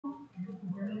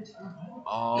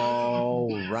All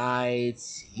right,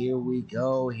 here we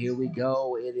go. Here we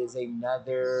go. It is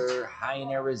another High in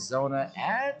Arizona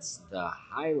at the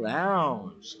High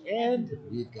Lounge, and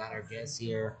we've got our guests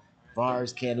here,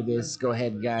 VARZ Cannabis. Go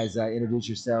ahead, guys. Introduce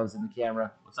yourselves in the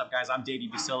camera. What's up, guys? I'm Davey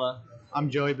Basilla. I'm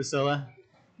Joey Basilla.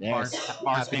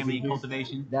 VARZ Family and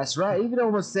Cultivation. That's right. Even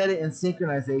almost said it in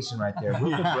synchronization right there.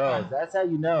 With the bros. That's how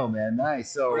you know, man.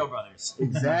 Nice. So real brothers.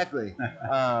 Exactly.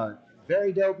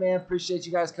 Very dope, man. Appreciate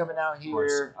you guys coming out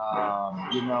here.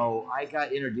 I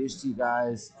got introduced to you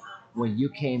guys when you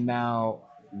came out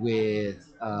with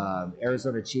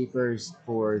Arizona Cheapers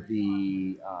for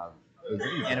the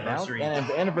anniversary.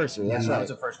 Anniversary. That's right. That was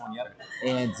the first one yet.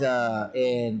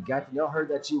 And got to know, heard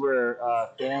that you were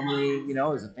family. You know,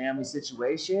 it was a family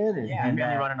situation. And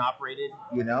family run and operated.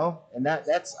 You know, and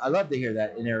that's I love to hear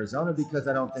that in Arizona because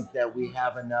I don't think that we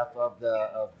have enough of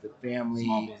the family,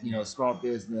 small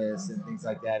business and things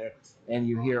like that. And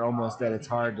you hear almost that it's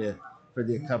hard for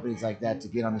the companies like that to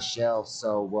get on the shelf.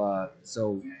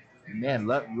 So man,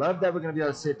 love that we're gonna be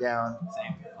able to sit down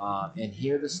and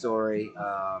hear the story.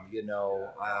 I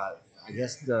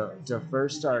guess to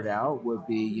first start out would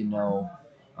be,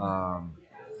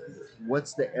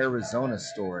 what's the Arizona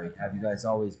story? Have you guys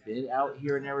always been out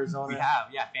here in Arizona? We have,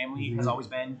 yeah. Family has always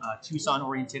been Tucson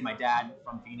oriented. My dad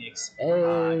from Phoenix.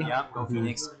 Hey. Go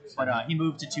Phoenix. But he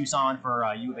moved to Tucson for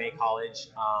U of A college.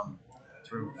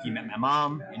 He met my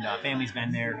mom, and family's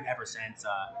been there ever since.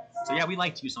 So yeah, we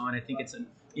like Tucson. I think it's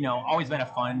always been a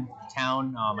fun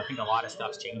town. I think a lot of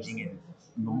stuff's changing and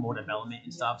more development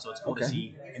and stuff. So it's cool to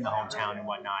see in the hometown and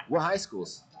whatnot. What high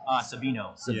schools?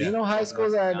 Sabino. Sabino High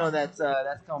Schools. I know that's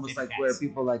almost like where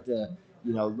people like to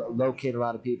locate a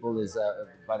lot of people is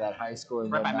by that high school.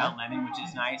 Right by Mount Lemon, which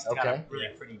is nice. It's got a really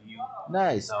pretty view.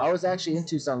 Nice. So, I was actually in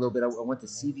Tucson a little bit. I went to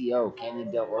CDO,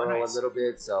 Canyon Del Oro, a little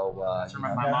bit. So that's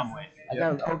where my mom went. I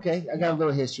got a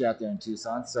little history out there in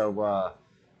Tucson. So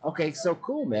so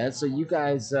cool, man. So you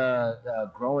guys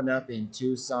growing up in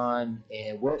Tucson,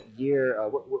 and what year?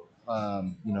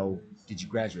 Did you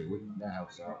graduate?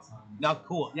 No,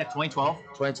 cool. Yeah, 2012.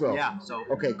 2012. Yeah. So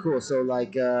okay, cool. So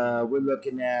we're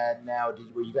looking at now.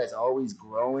 Were you guys always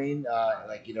growing,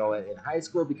 in high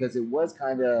school? Because it was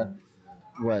kind of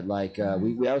that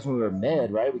was when we were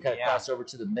med, right? We kind of crossed over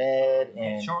to the med,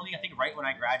 and shortly, I think right when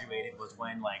I graduated was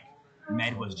when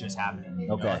med was just happening.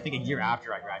 Okay. I think a year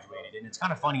after I graduated, and it's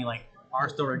kind of funny. Our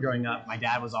story growing up, my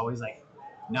dad was always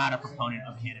not a proponent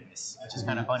of cannabis, which is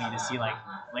kind of funny to see.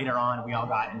 Later on, we all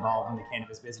got involved in the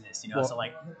cannabis business. So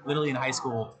literally in high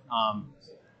school,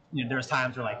 there's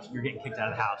times where you're getting kicked out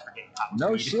of the house for getting caught with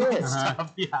no weed shit. and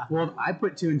stuff. Yeah. Well, I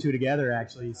put two and two together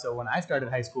actually. So when I started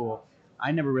high school,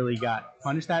 I never really got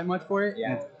punished that much for it.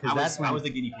 Yeah, because I was the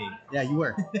guinea pig. Yeah, you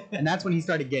were, and that's when he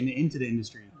started getting into the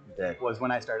industry. Was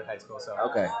when I started high school. So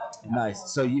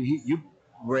nice. So you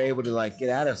were able to get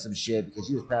out of some shit because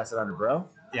you was passing on to bro.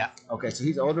 Yeah. Okay, so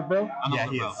he's older, bro. I'm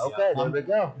older, bro. Okay, there we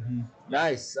go. Mm-hmm.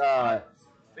 Nice.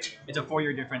 It's a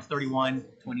 4-year difference. 31,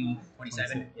 20,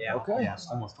 27. Yeah. Okay. Yeah,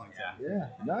 almost 27. Yeah.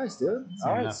 Nice, dude.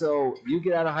 All right. So you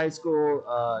get out of high school,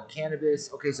 cannabis.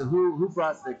 Okay. So who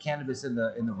brought the cannabis in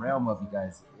the realm of you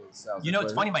guys?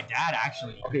 It's funny. My dad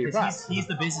actually. Okay, he's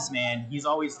the businessman. He's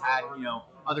always had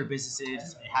other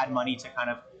businesses, had money to kind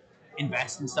of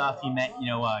invest in stuff. He met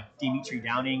Dimitri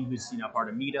Downing, who's part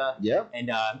of META. Yeah.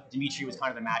 And Dimitri was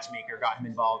kind of the matchmaker, got him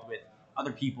involved with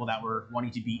other people that were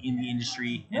wanting to be in the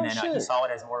industry, and then he saw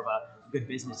it as more of a good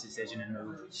business decision and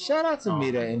move. Shout out to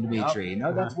META and Dimitri.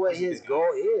 That's what his goal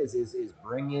is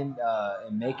bringing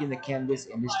and making the cannabis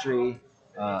industry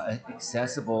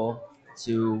accessible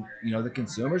to the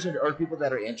consumers or people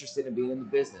that are interested in being in the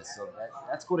business. So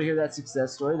that's cool to hear that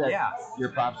success story. That your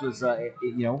pops was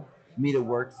META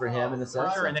worked for him in a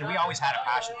sense. Sure, and then we always had a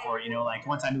passion for it.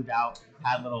 Once I moved out,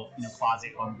 had little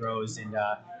closet home grows, and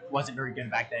wasn't very good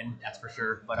back then, that's for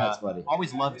sure. But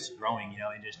always loved growing,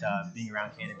 and just being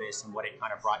around cannabis and what it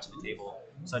kind of brought to the table.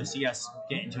 So to see us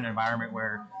get into an environment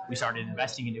where we started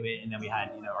investing into it, and then we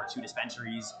had our 2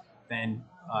 dispensaries, then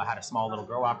had a small little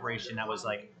grow operation that was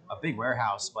a big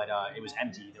warehouse, but it was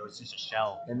empty. There was just a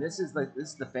shell. And this is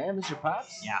the fam, is your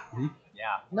pops? Yeah. Mm-hmm.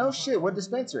 Yeah. No shit. What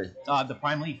dispensary? The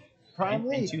Prime Leaf.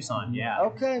 In Tucson, yeah.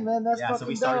 Okay, man, that's fucking so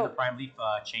we started dope. the Prime Leaf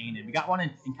chain, and we got one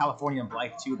in California and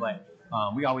Blythe too, but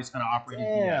we always kind of operated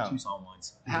the Tucson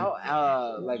ones. How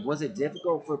was it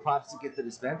difficult for pops to get the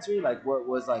dispensary? What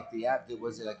was the app?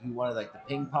 Was it you wanted the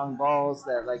ping pong balls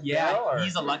that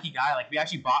he's a lucky guy. We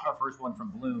actually bought our first one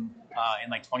from Bloom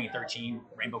in 2013,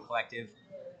 Rainbow Collective,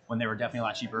 when they were definitely a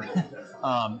lot cheaper.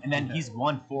 And then he's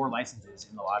won 4 licenses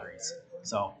in the lotteries.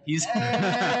 So he's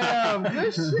damn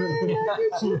good shit.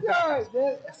 Look at you guys,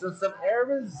 man. So some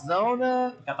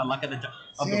Arizona. got the luck of the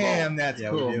Damn, that's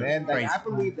cool, man. Like, I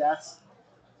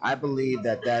believe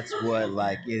that that's what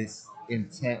like his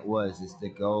intent was, is to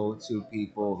go to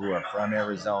people who are from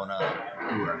Arizona,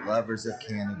 who are lovers of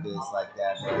cannabis like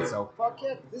that, man. So fuck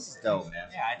yeah, this is dope, man.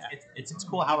 Yeah, it's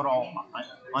cool how it all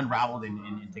unraveled and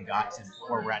got to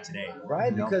where we're at today.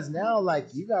 Right, because now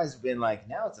like you guys have been like,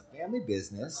 now it's a family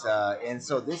business, and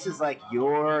so this is like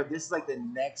the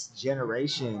next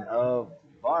generation of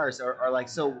VARZ, or like,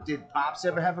 so did Pops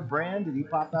ever have a brand? Did he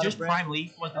pop out Just a brand? Prime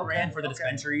Leaf was the brand for the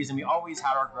dispensaries, and we always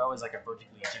had our grow as like a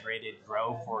vertically integrated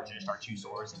grow for just our 2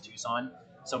 stores in Tucson.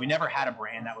 So we never had a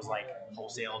brand that was like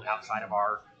wholesaled outside of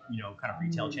our kind of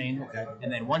retail chain. Okay.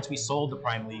 And then once we sold the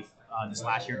Prime Leaf this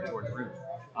last year to George Root,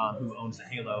 who owns the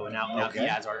Halo, and now he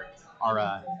has our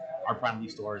Prime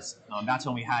Leaf stores. That's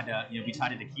when we had to, we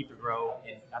decided to keep the grow,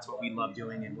 and that's what we love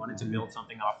doing, and wanted to build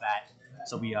something off that.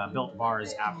 So we built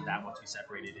VARZ after that once we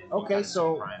separated. Okay,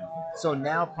 so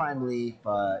now Prime Leaf,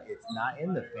 it's not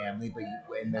in the family,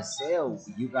 but in the sale,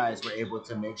 you guys were able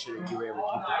to make sure that you were able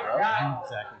to keep the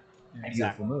grow.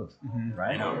 Exactly. Beautiful move,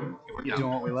 right? We're doing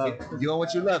what we love. Doing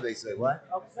what you love, basically. What?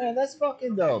 Oh, man, that's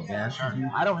fucking dope, man.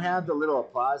 I don't have the little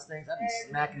applause things. I'd be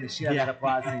smacking the shit out of that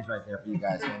applause things right there for you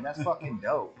guys, man. That's fucking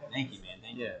dope. Thank you, man.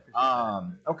 Thank you.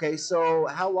 Okay, so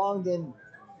how long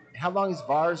has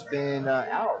VARZ been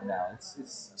out now?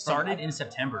 It's started in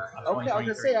September of 2023. Okay, I was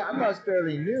gonna say I know it's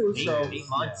fairly new. 8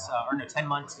 months, or no, 10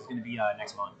 months is going to be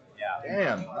next month. Yeah.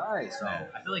 Damn, nice. So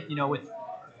I feel like with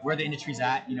where the industry's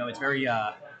at, it's very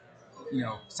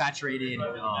saturated.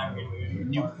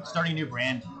 Starting a new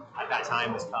brand at that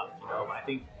time was tough. I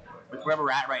think with where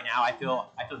we're at right now, I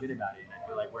feel good about it, and I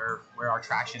feel like where our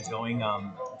traction's going,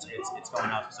 it's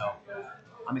going up. So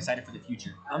I'm excited for the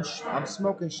future. I'm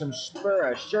smoking some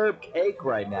Sherb cake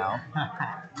right now.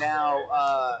 Now,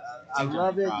 I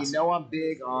love it. I'm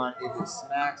big on if it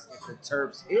smacks, if the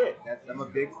terps hit. I'm a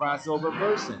big crossover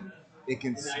person. It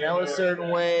can smell a certain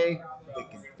way,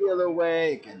 it can feel a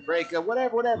way, it can break up,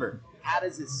 whatever. How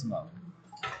does it smoke?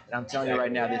 And I'm telling you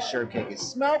right now, this Sherb cake is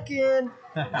smoking.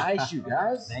 Nice, you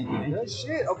guys. Thank you. Good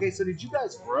shit. Okay, so did you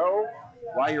guys grow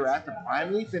while you're at the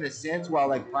Prime Leaf, in a sense, while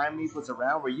like Prime Leaf was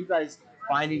around? Were you guys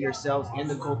finding yourselves in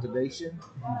the cultivation?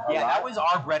 Yeah, that was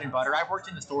our bread and butter. I worked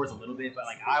in the stores a little bit, but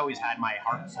like I always had my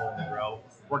heart and soul in the grow.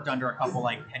 Worked under a couple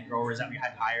like head growers that we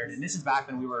had hired, and this is back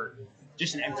when we were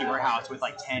just an empty warehouse with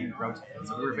like 10 grow tents.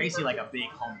 So we were basically like a big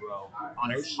home grow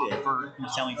for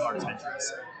selling to our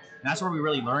dispensaries. And that's where we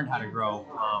really learned how to grow.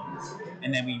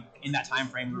 And then in that time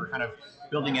frame, we were kind of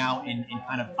building out and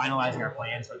kind of finalizing our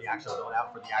plans for the actual build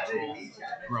out for the actual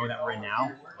grow that we're in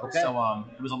now. Okay. So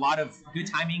it was a lot of good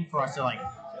timing for us to like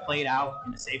play it out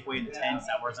in a safe way in the tents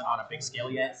that wasn't on a big scale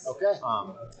yet. Okay.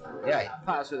 Yeah,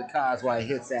 pause for the cause while he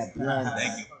hits that blunt.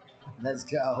 Thank you. Let's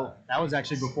go. That was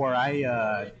actually before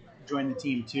I joined the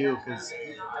team too, because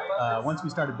once we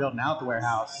started building out the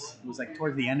warehouse, it was like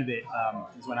towards the end of it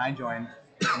is when I joined,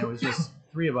 and it was just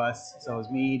 3 of us. So it was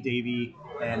me, Davey,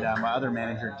 and my other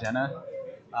manager, Jenna.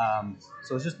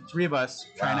 So it was just 3 of us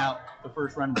trying out the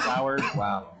first run of flower.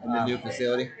 Wow. In the new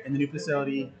facility? In the new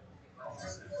facility.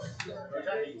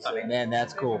 Man,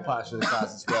 that's cool. Pause for the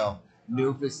cause as well.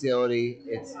 New facility.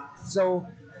 It's so,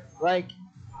 like,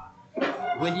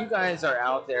 when you guys are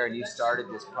out there and you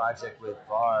started this project with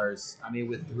VARZ, I mean,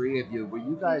 with 3 of you, were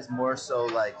you guys more so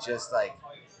like just like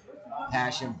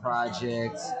passion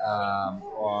projects?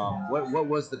 What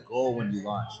was the goal when you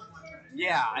launched?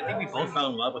 Yeah, I think we both fell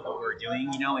in love with what we were doing,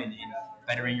 and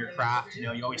bettering your craft.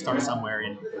 You always start somewhere,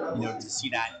 and to see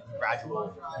that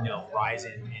gradual, rise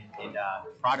in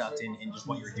product and just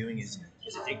what you're doing is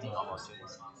addicting almost to an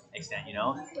extent,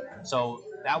 So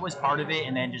that was part of it,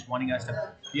 and then just wanting us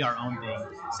to be our own thing,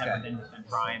 separate than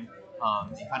Prime,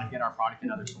 and kind of get our product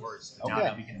in other stores. Okay. Now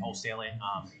that we can wholesale it,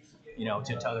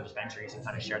 to other dispensaries and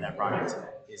kind of share that product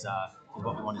is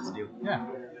what we wanted to do. Yeah,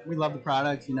 we love the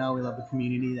product. We love the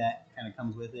community that kind of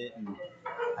comes with it, and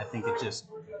I think it just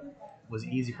was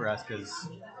easy for us because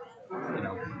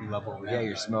we love what we have. Yeah,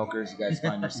 you're smokers. You guys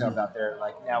find yourself out there.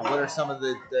 Like, now, what are some of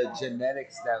the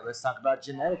genetics let's talk about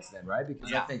genetics then, right?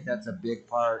 Because I think that's a big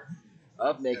part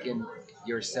of making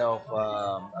yourself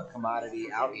a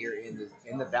commodity out here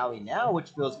in the valley now, which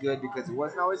feels good because it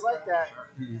wasn't always like that.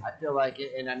 I feel like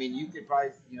it, and I mean, you could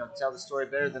probably tell the story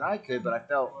better than I could, but I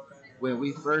felt when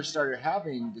we first started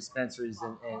having dispensaries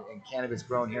and cannabis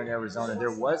grown here in Arizona,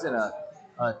 there wasn't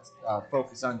a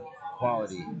focus on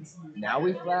quality. Now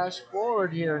we flash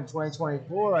forward here in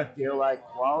 2024. I feel like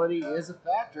quality is a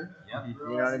factor. Yep.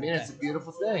 You know what I mean? It's a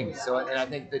beautiful thing. So, and I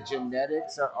think the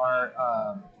genetics are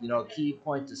a key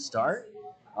point to start.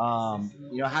 How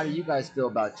do you guys feel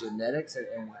about genetics,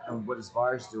 and what does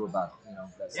VARZ do about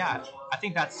that? Yeah, I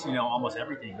think that's almost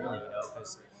everything really.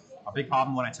 Because a big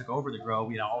problem when I took over the grow,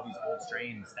 we had all these old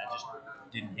strains that just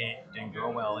didn't grow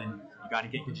well, and you got to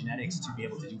get good genetics to be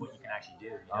able to do what you can actually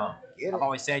do. I've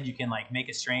always said you can make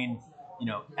a strain,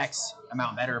 X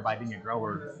amount better by being a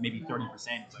grower, maybe 30%,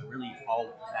 but really all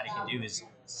that it can do is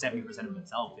 70% of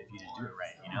itself if you just do it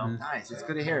right. Nice. It's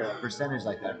good to hear a percentage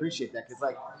like that. I appreciate that because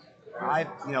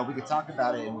we could talk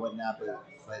about it and whatnot,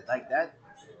 but like that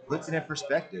puts it in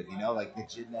perspective. Like the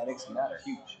genetics matter.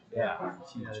 Huge. Yeah,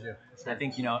 huge. Yeah, they do. I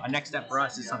think a next step for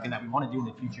us is something that we want to do in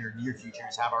the future, near future,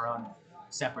 is have our own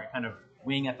separate kind of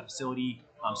wing at the facility,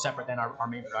 separate than our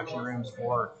main production rooms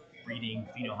for breeding,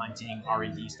 pheno hunting,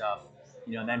 R&D stuff.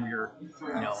 Then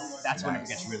that's when it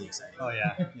gets really exciting. Oh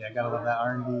yeah, gotta love that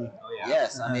R&D. Oh yeah.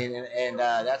 Yes, I mean, and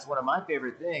that's one of my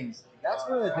favorite things. That's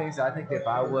one of the things I think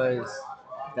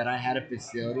that I had a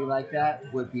facility like that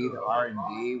would be the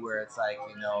R&D, where it's like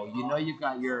you've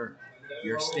got your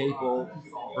staple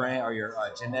brand or your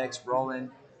genetics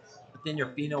rolling, but then you're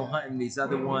pheno hunting these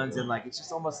other ones, and it's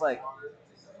just almost like,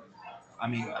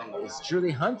 it's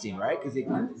truly hunting, right? Because if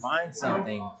you find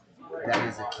something that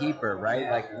is a keeper,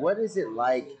 right? What is it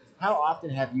like? How often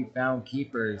have you found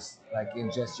keepers,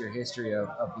 in just your history of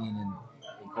being in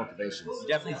cultivations? You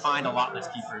definitely find a lot less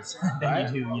keepers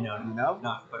than you do,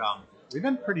 Not, but we've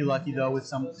been pretty lucky though with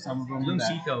some of them. Bloom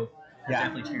Seco,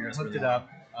 definitely treated us. Hooked it up.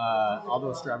 All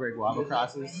those strawberry guava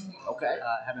crosses,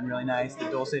 have been really nice. The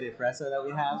Dulce de Fresa that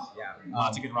we have,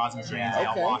 lots of good rosin strains. They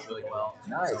all wash really well.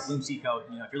 Nice. So Bloom Seco,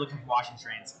 if you're looking for washing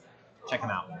strains, check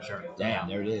them out for sure. Damn,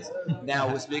 there it is.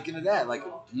 Now, speaking of that,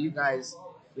 you guys,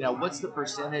 what's the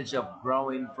percentage of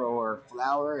growing for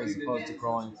flower as opposed to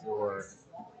growing for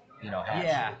hash?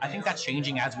 Yeah, I think that's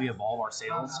changing as we evolve our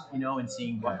sales, and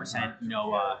seeing what percent,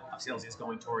 of sales is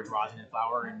going towards rosin and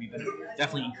flower, and we've been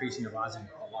definitely increasing the rosin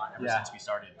a lot ever since we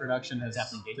started. Production has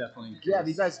definitely increased. Yeah,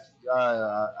 you guys,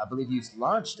 I believe you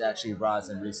launched actually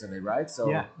rosin recently, right? So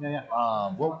yeah.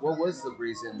 What was the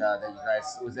reason that you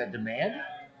guys, was that demand?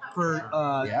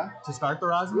 To start the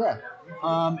rosin?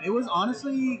 Yeah. It was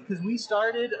honestly because we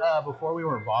started before we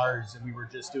were VARZ, and we were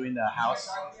just doing the house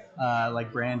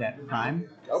brand at Prime.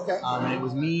 Okay. And it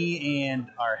was me and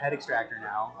our head extractor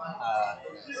now,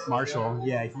 Marshall.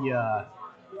 Yeah, he.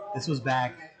 This was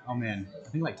back. Oh man, I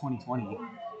think 2020.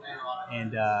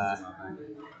 And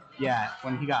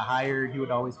when he got hired, he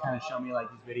would always kind of show me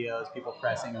these videos, people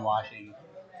pressing and washing.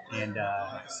 And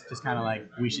just kind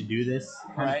of we should do this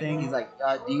kind of thing. He's like,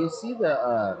 do you see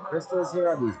the crystals here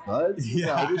on these buds?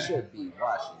 Yeah. No, we should be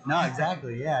washing. No,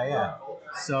 exactly. Yeah.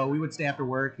 So we would stay after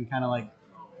work and kind of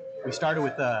we started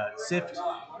with sift,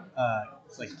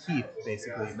 Keith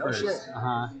basically first. Shit.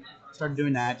 Started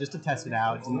doing that just to test it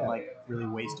out. Didn't really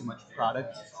waste too much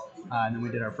product. And then we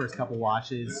did our first couple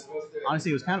washes.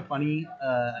 Honestly, it was kind of funny,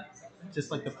 just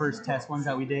the first test ones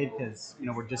that we did, because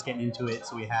we're just getting into it,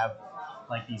 so we have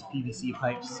these PVC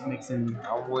pipes mixing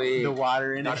the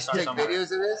water in it. Take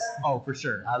videos of this? Oh, for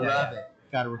sure. I love it.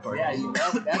 Got to record it.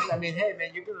 Yeah, hey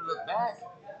man, you're gonna look back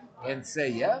and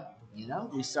say,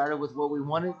 we started with what we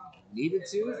needed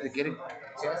to get it,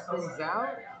 test things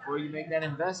out before you make that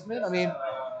investment.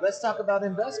 Let's talk about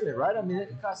investment, right?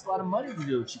 It costs a lot of money to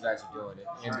do what you guys are doing,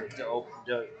 and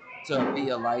to be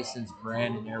a licensed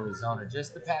brand in Arizona,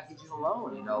 just the packaging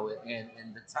alone,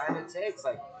 and the time it takes.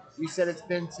 You said it's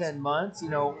been 10 months.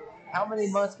 How many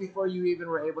months before you even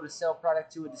were able to sell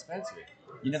product to a dispensary?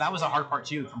 That was a hard part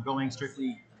too, from going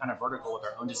strictly kind of vertical with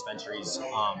our own dispensaries,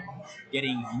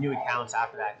 getting new accounts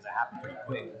after that, because it happened pretty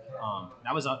quick.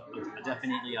 That was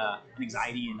definitely an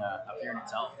anxiety and a fear in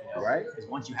itself, right? Because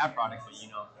once you have product, but it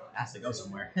has to go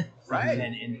somewhere, right?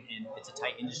 And it's a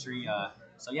tight industry,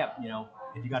 so yeah,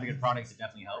 if you got a good product, it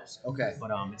definitely helps. Okay.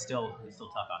 But it's still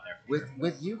tough out there.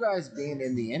 With you guys being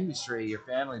in the industry, your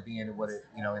family being in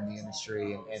the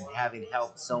industry, and having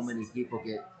helped so many people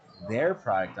get their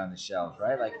product on the shelves,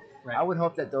 right? Right. I would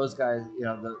hope that those guys,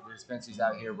 the dispensaries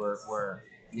out here were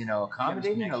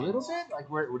accommodating a little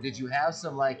bit. Did you have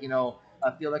some I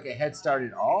feel like a head start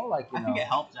at all? I think it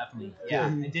helped definitely. Yeah.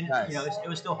 It didn't. Nice. It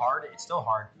was still hard. It's still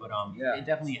hard, but it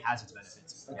definitely has its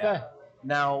benefits. Okay. Yeah.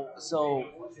 Now, so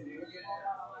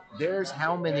there's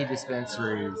how many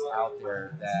dispensaries out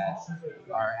there that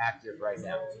are active right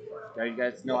now? Do you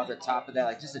guys know off the top of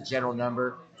that, just a general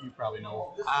number? You probably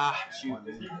know. Shoot.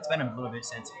 It's been a little bit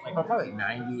since. Probably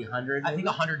 90, 100. I think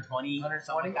 120,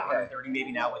 something like that, 130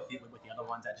 maybe now with the other the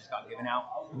ones that just got given out.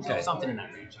 Okay. So something in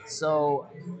that range. So,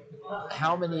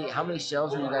 how many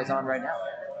shelves are you guys on right now?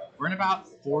 We're in about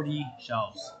 40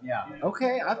 shelves. Yeah.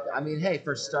 Okay. I mean, hey,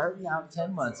 for starting out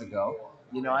 10 months ago,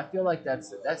 I feel like that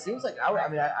seems like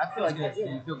I feel like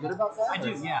you feel good about that. I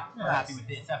do. Yeah. I'm happy with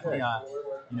it. It's definitely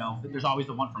there's always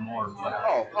the one for more.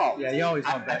 But, yeah, you always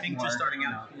want I think more. Just starting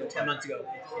out 10 months ago,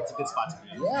 it's a good spot to be.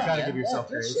 Yeah, you gotta give yourself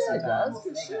good grace. shit, guys.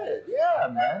 Good shit. Yeah,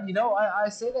 man. I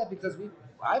say that because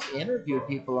I've interviewed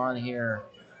people on here,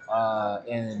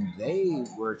 and they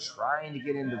were trying to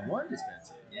get into one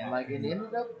dispensary. Yeah. And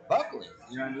ended up buckling.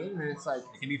 You know what I mean? And it's like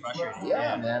it can be frustrating.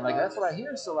 Yeah, man. That's what I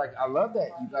hear. So I love that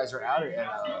you guys are out at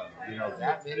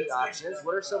that many options.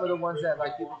 What are some of the ones that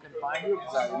people can find you?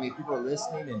 Because people are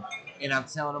listening, and I'm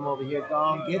telling them over here, go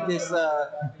on, get this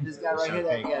guy right here.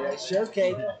 That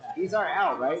showcase. These are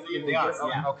out, right? They are.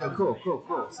 Yeah. Okay. Cool.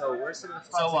 So where's some of the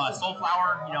spots? So Soul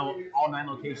Flower, all 9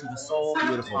 locations of Soul.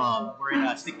 Beautiful. We're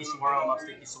in Sticky Saguaro. Love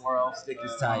Sticky Saguaro.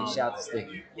 Sticky's tight. Shout to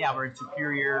Sticky. Yeah, we're in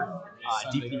Superior.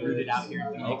 Deeply rooted out here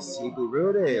in Phoenix. Deeply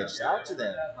rooted. Shout out to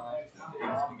them.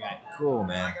 Cool,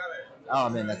 man. Oh,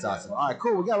 man, that's awesome. All right,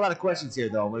 cool. We got a lot of questions here,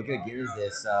 though. We're going to get into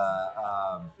this.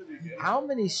 How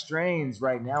many strains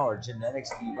right now or genetics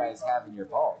do you guys have in your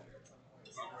vault?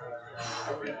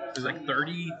 There's like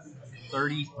 30,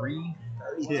 33.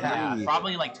 33. Yeah,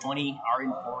 probably like 20 are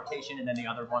in full rotation, and then the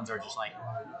other ones are just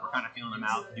we're kind of feeling them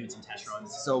out, doing some test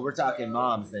runs. So we're talking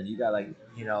moms then. You got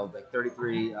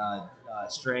 33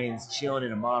 strains chilling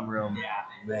in a mom room. Yeah.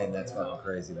 Man, that's fucking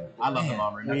crazy, man. I love the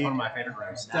mom room. That's one of my favorite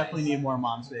rooms. Definitely need more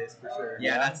mom space for sure.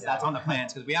 Yeah, that's on the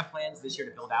plans because we have plans this year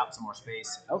to build out some more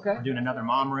space. Okay. We're doing another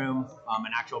mom room,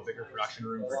 an actual bigger production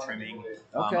room for trimming,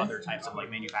 other types of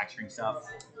manufacturing stuff,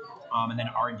 and then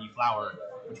R&D flower,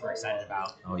 which we're excited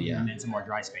about. Oh yeah. And then some more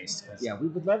dry space. Yeah, we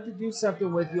would love to do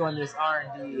something with you on this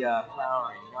R&D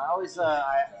flowering. I always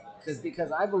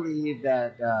because I believe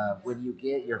that when you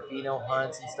get your pheno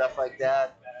hunts and stuff like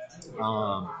that,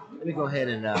 let me go ahead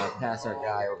and pass our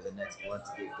guy over the next one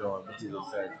to get going. We'll do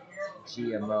this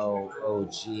GMO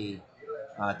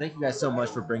OG. Thank you guys so much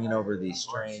for bringing over these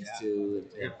strains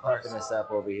and pumping us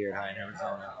up over here in High in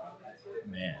Arizona.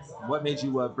 Man, what made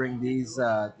you bring these 3?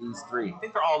 I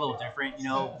think they're all a little different.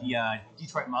 The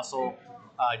Detroit Muscle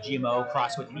GMO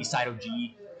crossed with Eastside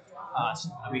OG.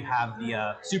 We have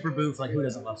the Super Booth. Who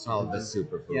doesn't love Super Booth? Oh, the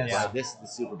Super Booth. Yes. Yeah, this is the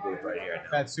Super Booth right here.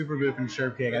 That Super Booth and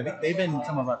Sherp Cake. I think they've been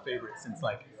some of our favorites since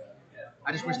I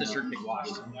just wish the Sherp Cake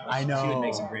washed. I know. She would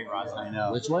make some great rosin. I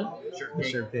know. Which one? The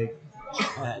Sherp Cake.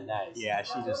 Nice. Yeah,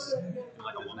 she just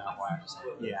like a woman.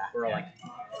 Yeah. We're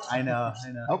I know.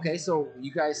 Okay, so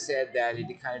you guys said that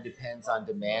it kind of depends on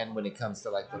demand when it comes to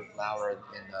the flower and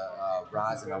the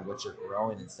rosin on what you're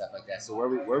growing and stuff like that. So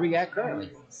where we at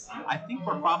currently? I think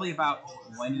we're probably about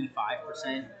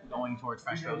 25% going towards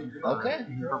fresh frozen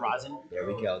for rosin. There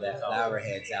we go. That flower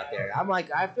head's out there.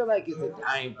 I feel like it's a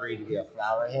dying breed to be a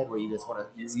flower head where you just want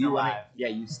to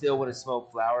you still want to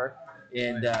smoke flower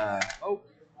and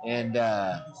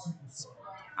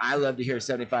I love to hear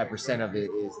 75% of it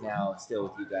is now still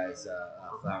with you guys,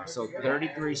 flower. So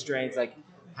 33 strains.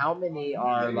 How many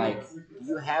are do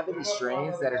you have any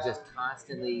strains that are just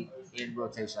constantly in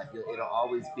rotation? It'll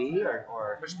always be,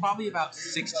 or there's probably about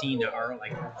 16 that are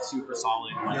super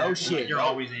solid. No shit. You're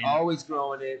always in. Always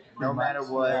growing it, no matter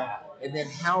what. And then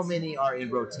how many are in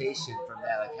rotation from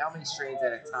that? How many strains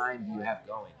at a time do you have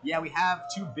going? Yeah, we have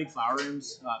 2 big flower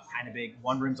rooms, kind of big.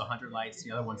 One room's 100 lights,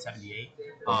 the other one's 78.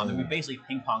 And we basically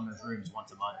ping pong those rooms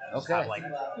once a month. Just have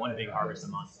one big harvest a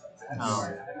month.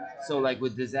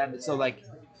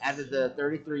 Out of the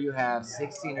 33 you have,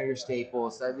 16 are your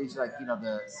staples. So these are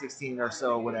the 16 or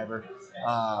so, whatever.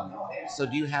 So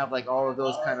do you have all of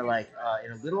those kind of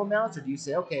in a little amounts, or do you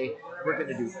say, okay, we're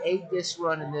gonna do 8 this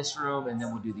run in this room, and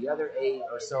then we'll do the other 8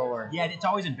 or so? Or yeah, it's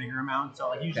always in bigger amounts.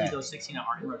 So usually those 16 that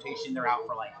aren't in rotation, they're out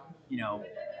for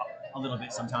a little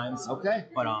bit sometimes. Okay.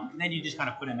 But then you just kind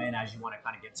of put them in as you want to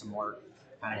kind of get some more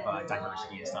kind of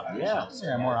diversity and stuff. Yeah,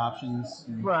 more options.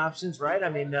 More options, right?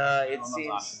 It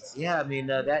seems. Options. Yeah,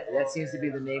 that seems to be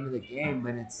the name of the game,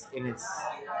 but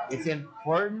it's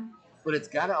important, but it's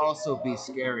got to also be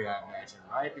scary, I imagine,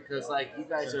 right? Because you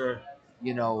guys are,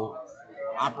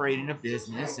 operating a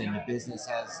business, and the business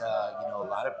has a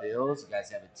lot of bills. You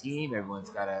guys have a team. Everyone's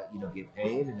got to get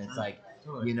paid, and it's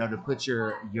to put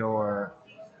your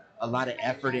a lot of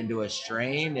effort into a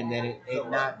strain, and then it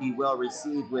not be well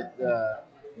received with the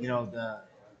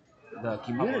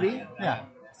community. Yeah.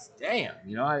 Damn.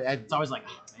 It's always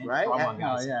right?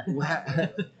 Yeah.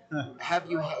 Have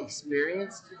you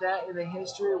experienced that in the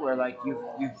history where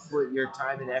you put your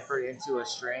time and effort into a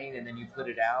strain and then you put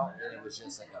it out and it was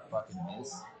just a fucking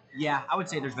miss? Yeah, I would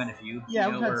say there's been a few. Yeah,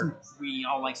 you know, we've had where some. we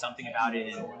all like something about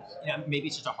it, and maybe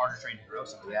it's just a harder strain to grow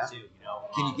sometimes too.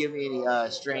 Can you give me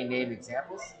any strain name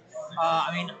examples?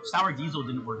 I mean, sour diesel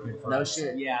didn't work good for us. No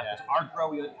shit. Yeah, our grow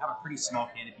we have a pretty small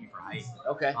canopy for height.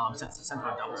 Okay. Since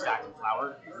we're double stacked in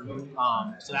flower,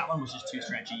 so that one was just too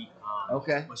stretchy.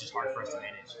 Okay. It was just hard for us to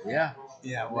manage. Yeah.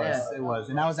 Yeah, it was. Yeah. It was,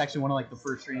 and that was actually one of like the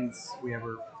first strains we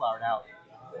ever flowered out.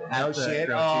 No shit.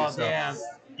 Oh too, so. damn.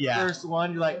 Yeah. First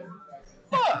one, you're like,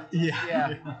 fuck.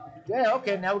 Yeah. Yeah.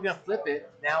 Okay. Now we're gonna flip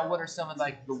it. Now, what are some of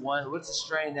like what's the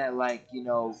strain that like you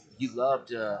love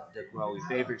to grow? Your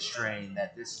favorite strain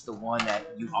that this is the one that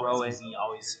you grow it.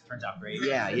 Always turns out great.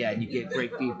 Yeah, and you get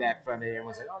great feedback from it.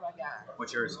 Everyone's like, oh my god.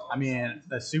 What's yours? I mean,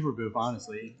 the Super Boop,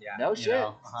 honestly. Yeah. No shit.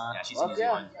 Yeah, she's an easy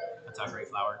one. That's a great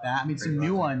flower. I mean, some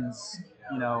new ones.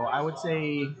 I would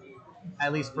say,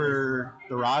 at least for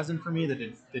the rosin for me,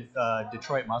 the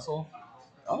Detroit Muscle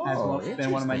has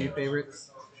been one of my new favorites.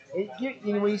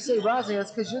 When you say rosin,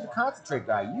 that's because you're the concentrate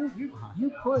guy.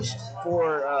 You pushed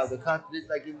for the concentrate,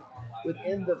 like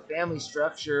within the family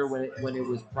structure when it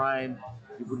was primed.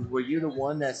 Were you the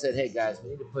one that said, "Hey guys,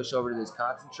 we need to push over to this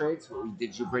concentrates"?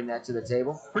 Did you bring that to the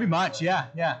table? Pretty much, yeah.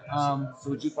 So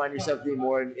would you find yourself being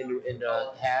more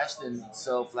into hash than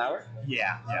flower?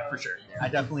 Yeah, for sure. I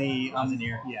definitely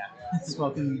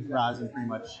smoking rosin pretty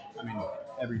much. I mean,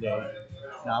 every day.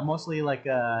 No, I'm mostly like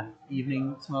a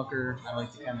evening smoker. I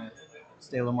like to kind of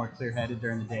stay a little more clear-headed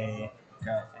during the day,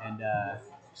 and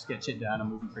just get shit done. I'm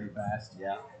moving pretty fast.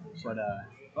 Yeah. But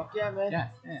fuck yeah, man. Yeah.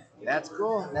 That's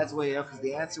cool. That's the way, because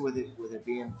the answer with it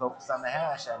being focused on the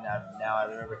hash, and now I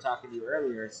remember talking to you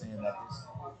earlier saying that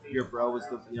your bro was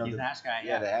the hash guy.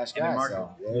 Yeah, the hash guy. So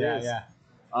yeah.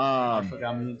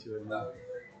 Got me into it. Man.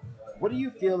 What do you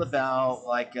feel about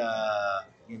like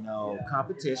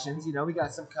competitions? We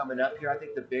got some coming up here. I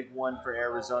think the big one for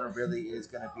Arizona really is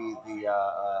going to be the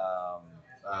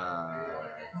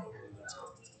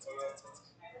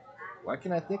why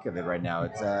can't I think of it right now?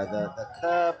 It's the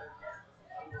Cup,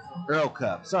 Earl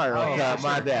Cup. Sorry, Earl Cup. Sure.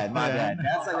 My bad.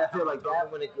 That's like, I feel like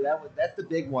that's the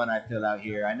big one I feel out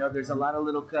here. I know there's a lot of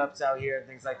little cups out here and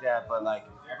things like that, but like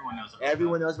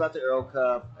everyone knows about the Earl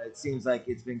Cup. It seems like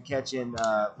it's been catching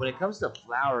when it comes to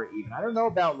flower. Even I don't know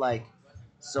about like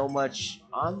so much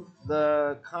on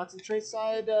the concentrate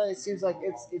side. It seems like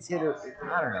it's hit or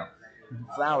I don't know.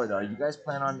 Flower though, you guys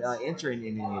plan on entering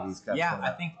in any of these cups? Yeah,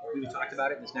 I think we talked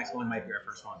about it. This next one might be our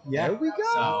first one. Yeah, there we go.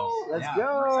 So, let's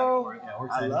go.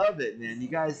 I love it, man. You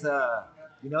guys,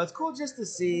 it's cool just to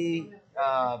see,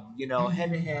 head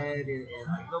to head and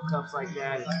little cups like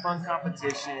that. It's fun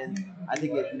competition. I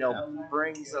think it,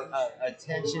 brings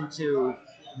attention to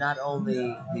not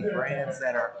only the brands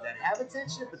that have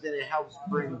attention, but then it helps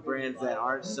bring brands that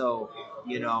aren't so,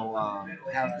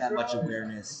 have that much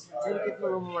awareness. Maybe get a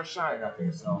little more shine out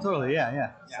there. So totally,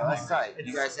 yeah. So that's tight.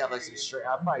 You guys have like some straight.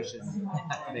 I probably shouldn't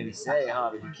maybe say, huh?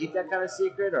 Did you keep that kind of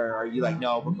secret, or are you like,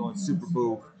 no, we're going super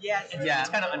boo? Yeah, it's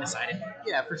kind of undecided.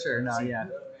 Yeah, for sure. No, yeah.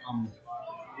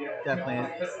 Definitely.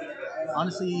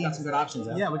 Honestly, got some good options.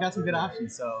 Yeah, we got some good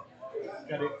options. So,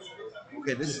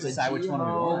 okay, this is decide which one we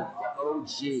want.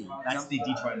 OG. That's the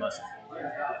Detroit Muscle.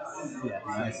 Yeah,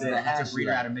 that's It's a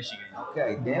breeder out of Michigan.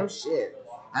 Okay, damn shit.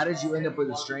 How did you end up with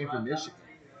a strain from Michigan?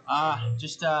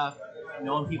 Just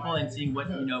knowing people and seeing what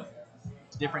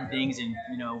different things, and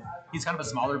he's kind of a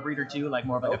smaller breeder too, like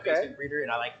more of like a Facebook breeder,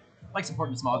 and I like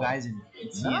supporting small guys and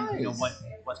seeing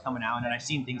what's coming out, and I've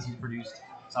seen things he's produced,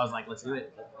 so I was like, let's do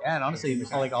it. Yeah, and honestly,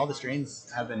 like all the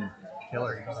strains have been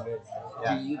killer.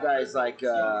 Yeah. Do you guys like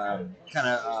kind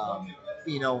of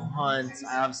hunt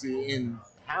obviously in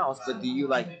house, but do you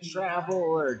like travel,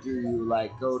 or do you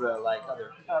like go to like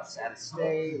other cups out of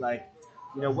state? Like,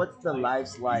 what's the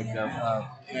life like of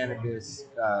cannabis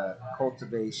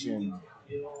cultivation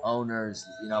owners?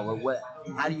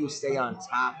 How do you stay on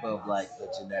top of like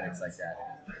the genetics like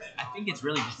that? I think it's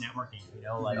really just networking,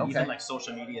 even like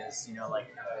social medias, like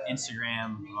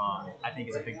Instagram, I think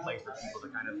is a big place for people to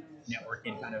kind of network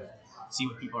and kind of see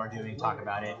what people are doing, talk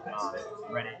about it.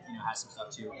 Reddit, has some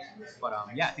stuff too. But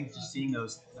I think just seeing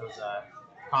those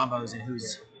combos and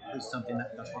who's something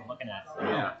that's worth looking at.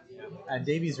 Yeah.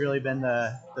 Davey's really been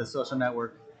the social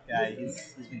network guy.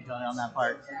 He's been killing on that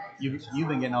part. You've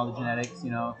been getting all the genetics,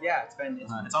 Yeah,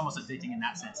 it's almost addicting in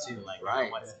that sense too. Like,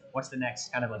 what's the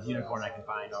next kind of like unicorn I can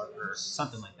find or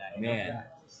something like that. Man.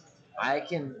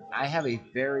 I have a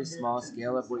very small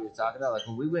scale of what you're talking about. Like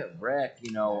when we went rec,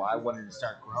 I wanted to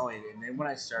start growing, and then when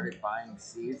I started buying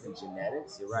seeds and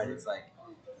genetics, you're right. It's like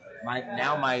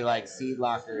my like seed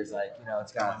locker is like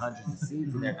it's got hundreds of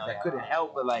seeds in there because I couldn't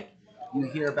help but like you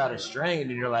hear about a strain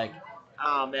and you're like,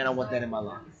 oh man, I want that in my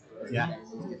locker. Let's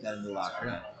get that in the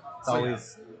locker. It's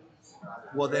always.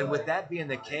 Well, then, with that being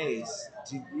the case,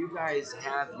 do you guys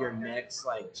have your next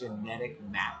like genetic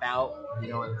map out? You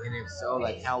know, and if so,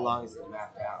 like how long is it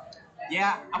mapped out?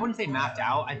 Yeah, I wouldn't say mapped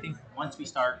out. I think once we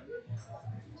start,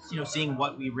 seeing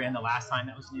what we ran the last time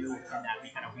that was new, and that we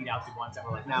kind of weed out the ones that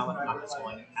were like, no, let's not this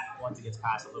one. Once it gets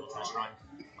past a little test run,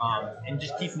 and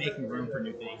just keep making room for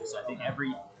new things. So I think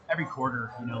every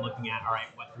quarter, looking at all right,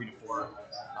 what 3 to 4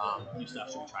 new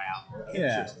stuff should we try out?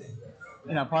 Yeah.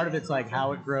 Part of it's like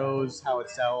how it grows, how it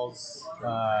sells.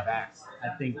 I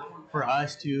think for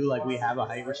us too, like we have a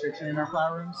height restriction in our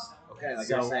flower rooms. Okay, like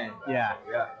you're saying. Yeah.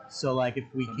 So like if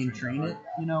we can train it,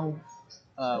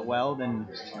 well, then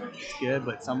it's good.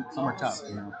 But some are tough.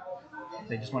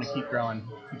 They just want to keep growing,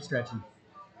 keep stretching.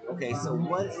 Okay, so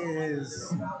what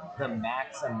is the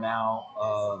max amount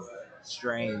of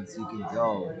strains you can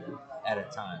go at a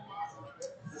time?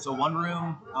 So one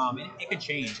room, it could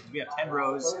change. We have 10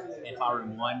 rows in flower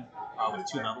room 1 with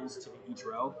 2 levels to each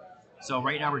row. So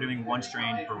right now we're doing 1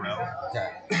 strain per row.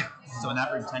 Okay. So in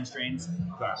that room, 10 strains.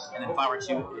 And then flower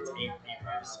 2, it's 8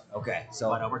 rows. Okay. So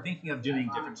but we're thinking of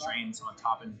doing different strains on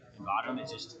top and bottom.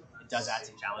 It does add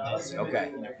some challenges.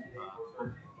 Okay.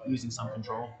 Using some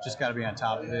control. Just got to be on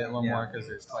top of it a little more because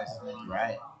there's twice as many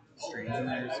strains in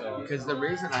there. So because the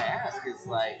reason I ask is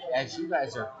like as you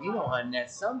guys are pheno hunting, at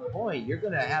some point you're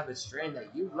gonna have a strain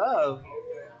that you love,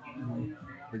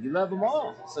 but you love them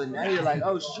all. So now you're like,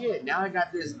 oh shit, now I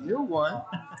got this new one.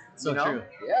 So true.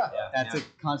 Yeah. That's a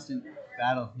constant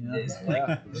battle.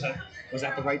 Was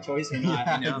that the right choice or not?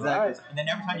 Exactly. Right. And then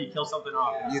every time you kill something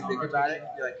off, you think about it,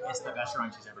 you're like, it's the best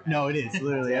run she's ever had. No, it is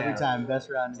literally every time. Best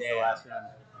round is the last round.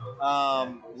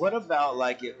 What about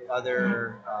like if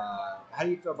other? How do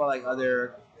you feel about like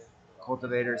other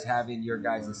cultivators having your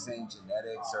guys' the same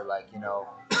genetics or like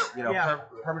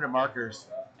permanent markers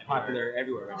popular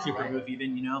everywhere right now? Super boof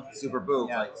even, Super boof.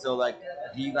 Yeah. Like so, like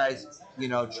do you guys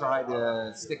try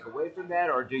to stick away from that,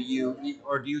 or do you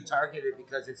target it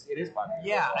because it is popular?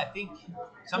 Yeah, I think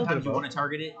sometimes you want to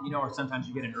target it, or sometimes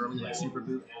you get an early like super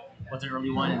boof. What's an early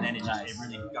one, and then it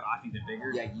really got off even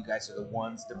bigger. Yeah, you guys are the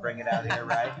ones to bring it out here,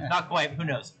 right? Not quite. Who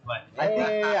knows? But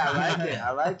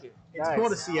I like it. It's cool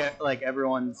to see like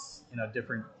everyone's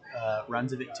different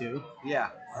runs of it too. Yeah,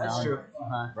 that's true.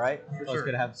 Right? For sure. It's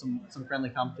good to have some friendly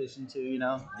competition too.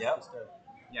 Yep.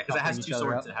 Yeah, because it has 2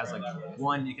 sorts. It has like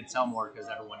 1, you can sell more because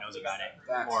everyone knows about it,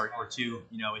 or 2,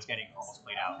 it's getting almost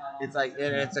played out. It's like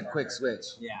it's a quick switch.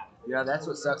 Yeah. That's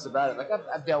what sucks about it. Like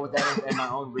I've dealt with that in my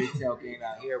own retail game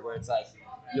out here, where it's like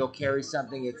you'll carry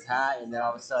something, it's hot, and then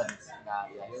all of a sudden it's not.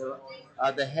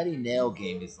 Yeah. The heady nail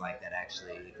game is like that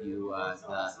actually. If you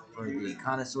for the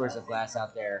connoisseurs of glass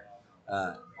out there.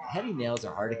 Heavy nails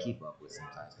are hard to keep up with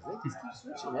sometimes because they just keep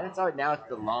switching. Man, it's all right. Now it's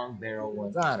the long barrel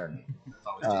ones. I don't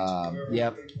know.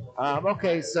 Yep.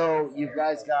 Okay, so you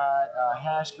guys got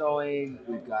hash going.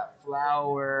 We've got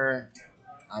flour.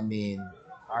 I mean,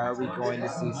 are we going to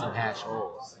see some hash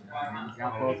holes? You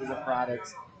got both of the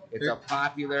products. It's a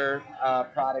popular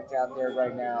product out there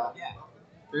right now. Yeah.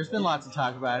 There's been lots of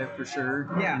talk about it for sure.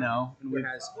 Yeah. And we've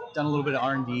done a little bit of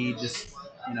R&D just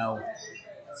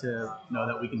to know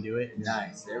that we can do it.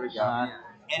 Nice. There we go.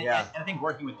 And I think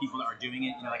working with people that are doing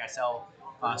it, like I sell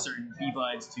certain bee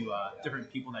buds to different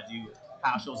people that do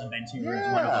pastels and venting rooms.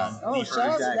 One of them. Oh,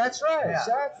 that's right. Yeah.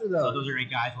 Shout out to those. So those are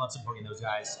great guys. I love supporting those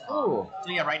guys. Cool.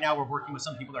 So yeah, right now we're working with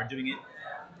some people that are doing it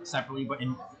separately, but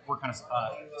we're kind of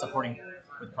supporting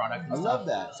with product and I stuff. Love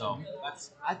that. So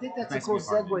I think that's nice a cool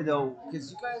segue though,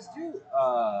 because you guys do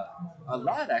a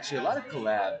lot of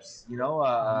collabs.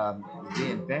 The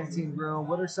inventing room.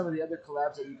 What are some of the other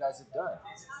collabs that you guys have done?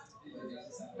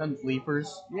 Done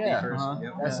leafers. Yeah,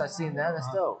 Leafers. I've seen that.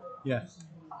 That's dope. Yeah.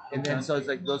 And then so it's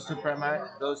like those two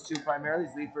primarily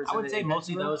leafers. I would say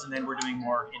mostly those, and then we're doing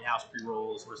more in-house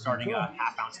pre-rolls. We're starting a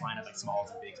half-ounce line of like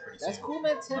smalls and bigs pretty soon. That's cool,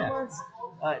 man. 10 months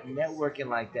networking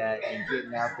like that and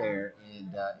getting out there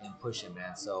and pushing,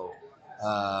 man. So,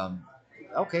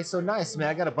 okay, so nice, man.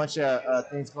 I got a bunch of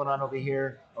things going on over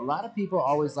here. A lot of people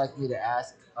always like me to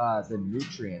ask the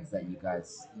nutrients that you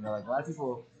guys, like a lot of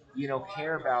people,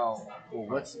 care about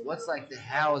what's like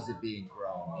how is it being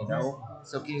grown,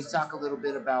 So can you talk a little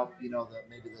bit about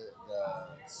maybe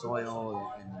the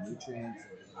soil and the nutrients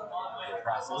and the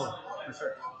process? For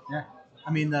sure. Yeah.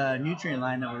 I mean the nutrient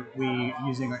line that we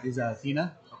using is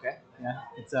Athena. Okay. Yeah.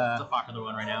 It's a popular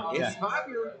one right now. It's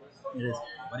popular. It is.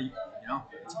 But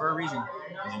it's for a reason.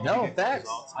 No, facts.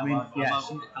 I love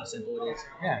how simple it is.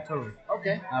 Yeah, totally.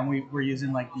 Okay. We're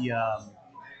using like the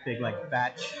big like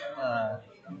batch.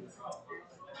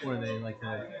 What are they, like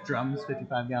the drums,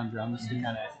 55-gallon drums to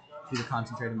kind of do the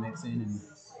concentrated mixing,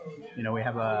 and we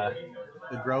have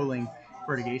the grow link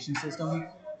fertigation system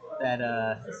that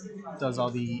does all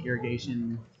the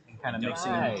irrigation and kind of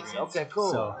mixing. Nice. Okay,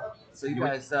 cool. So you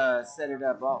guys set it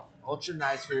up ultra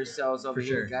nice for yourselves over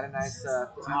here. Got a nice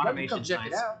automation. Come check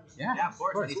it out. Yeah, of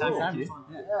course. Anytime. Cool.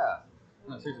 Yeah.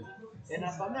 No, seriously. And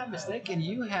if I'm not mistaken,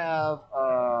 you have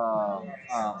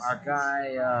our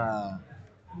guy.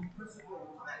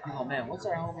 Oh man, what's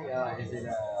our homie? Is it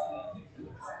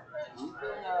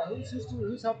Ethan?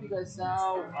 Who's helped you guys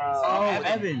out?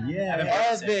 Evan. Yeah.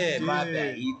 Evan. My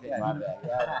bad. Ethan. My bad.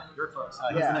 Yeah. You're close.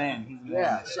 He's the man.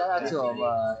 Yeah. Shout out to him.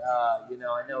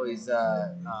 I know he's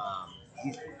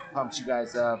pumps you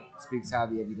guys up, speaks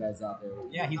highly of you guys out there.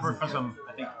 Yeah, he's worked for some,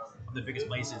 I think, of the biggest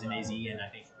places in AZ, and I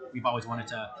think we've always wanted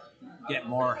to get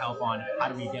more help on how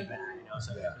do we get better.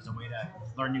 So if there's a way to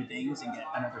learn new things and get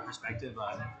another perspective.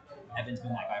 Evan's been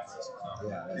that guy for us. So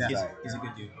he's a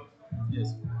good dude. He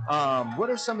is. What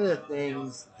are some of the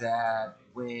things that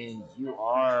when you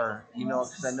are,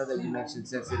 because I know that you mentioned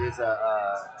since it is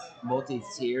a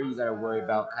multi-tier, you got to worry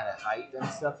about kind of height and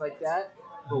stuff like that.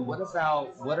 But what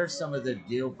are some of the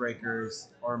deal breakers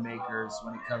or makers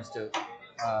when it comes to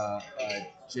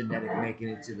genetic making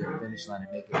it to the finish line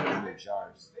and making it in your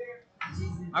jars?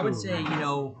 I would say,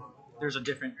 there's a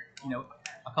different, a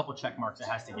couple check marks it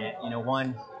has to get.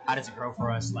 One, how does it grow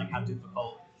for us? Like, how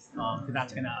difficult? Because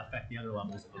that's going to affect the other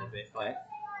levels a little bit. But,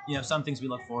 some things we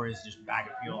look for is just bag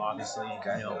appeal, obviously.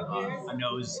 A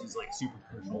nose is, like, super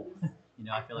crucial.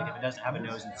 I feel like if it doesn't have a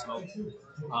nose and smoke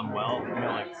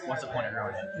what's the point of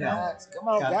growing it? Yeah. Come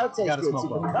on, gotta taste gotta good. smoke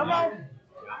well. Come on.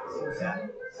 Yeah.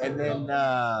 And then,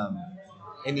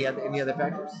 any other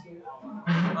factors?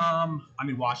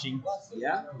 Washing.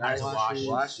 Yeah, nice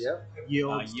wash. Yep.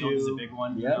 Yield is a big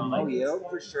one. Yeah, yield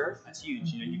for sure. That's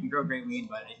huge. You can grow great weed,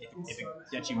 but if it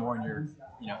gets you more in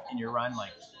your run,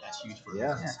 like that's huge for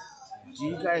us. Do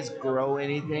you guys grow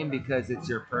anything because it's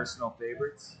your personal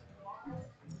favorites?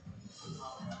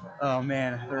 Oh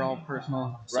man, they're all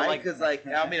personal, right? Because I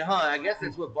guess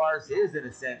that's what VARZ is in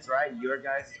a sense, right? Your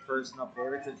guys' personal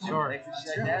favorites and shit like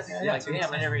that.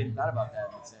 Damn, I never even thought about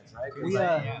that in a sense, right? We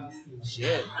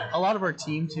shit. A lot of our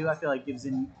team too, I feel like gives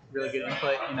in really good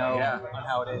input, on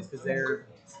how it is because they're,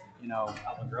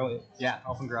 helping grow it. Yeah,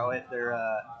 helping grow it. They're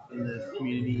in the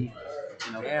community.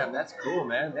 Damn, that's cool,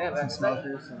 man. Damn, that's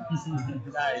smokers.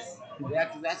 Nice. Yeah,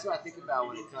 because that's what I think about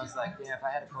when it comes like, damn, if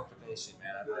I had a cultivation,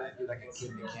 man, I'd be like a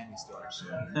kid in a candy store and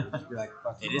shit. I'd be like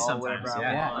fucking it is sometimes, 100%.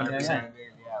 Yeah,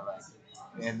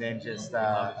 and then just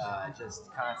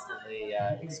constantly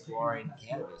exploring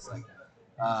cannabis. Like,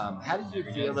 how did you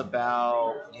feel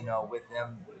about, with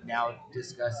them now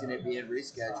discussing it being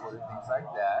rescheduled and things like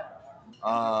that?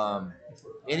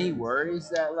 Any worries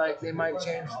that like they might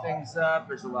change things up?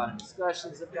 There's a lot of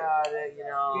discussions about it,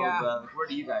 but where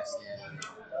do you guys stand?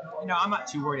 I'm not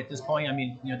too worried at this point. I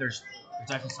mean, there's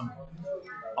definitely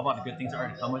a lot of good things that are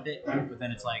going to come with it, but then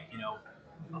it's like,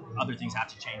 other things have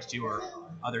to change too, or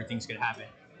other things could happen.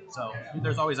 So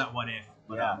there's always that what if,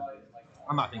 but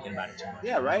I'm not thinking about it too much.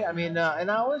 Yeah, right. I mean,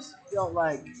 and I always felt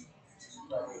like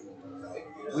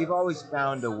we've always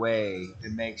found a way to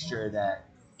make sure that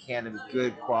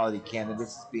good quality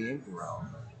cannabis is being grown.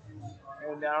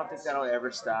 And I don't think that'll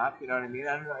ever stop. You know what I mean?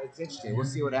 I don't know. It's interesting. We'll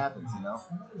see what happens.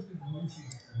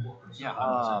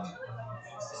 Yeah.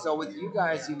 So with you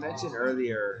guys, you mentioned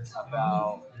earlier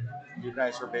about you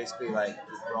guys were basically like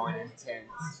growing in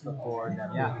tents before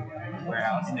that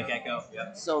warehouse in the get-go.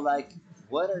 Yep. So like,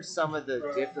 what are some of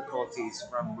the difficulties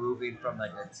from moving from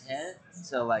like a tent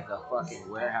to like a fucking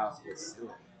warehouse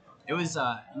facility? It was,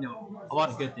 a lot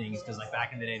of good things because, like,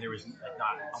 back in the day, there was like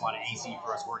not a lot of AC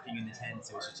for us working in the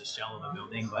tents. It was just a shell of a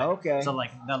building. But, So,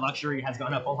 like, the luxury has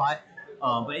gone up a lot.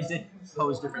 But it did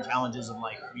pose different challenges of,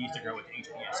 like, we used to grow with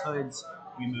HPS hoods.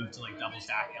 We moved to, like, double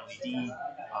stack LED. And,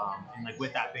 like,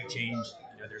 with that big change,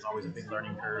 there's always a big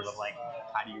learning curve of, like,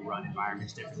 how do you run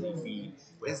environments differently, feed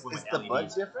with Is the bud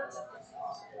different?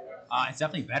 It's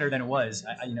definitely better than it was.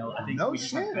 I think we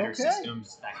just have better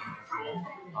systems that can control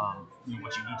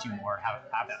what you need to more,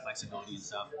 have that flexibility and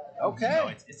stuff. Okay. So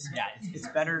it's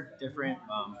better, different.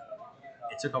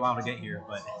 It took a while to get here,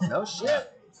 but no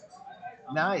shit.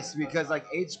 Nice, because like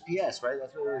HPS, right?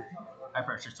 That's what we're high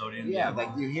pressure sodium. Yeah, like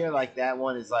you hear like that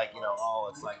one is like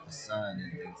it's like the sun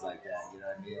and things like that. You know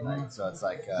what I mean? Like so, it's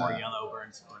like more yellow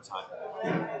burns hot.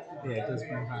 Yeah, it does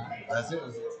burn hot. Does it?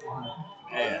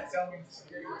 Yeah.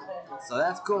 So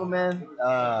that's cool, man.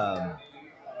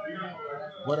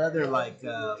 What other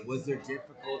was there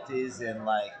difficulties in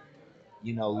like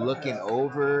looking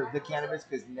over the cannabis?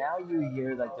 Because now you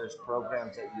hear like there's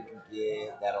programs that you can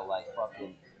get that'll like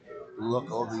fucking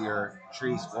look over your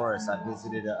trees for us. I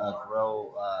visited a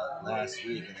grow last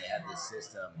week, and they had this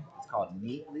system. It's called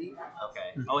Neatly.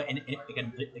 Okay. Oh, and it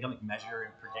can like measure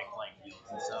and predict like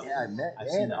yields and stuff. Yeah,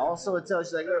 and also it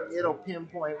tells you like it'll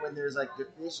pinpoint when there's like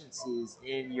deficiencies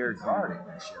in your garden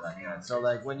and shit like that. So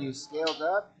like when you scaled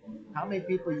up, how many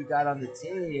people you got on the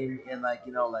team, and like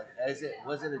like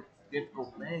was it a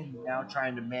difficult thing now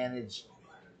trying to manage?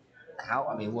 How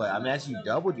I mean, what I imagine you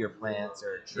doubled your plants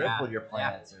or tripled your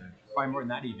plants, or probably more than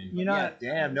that even.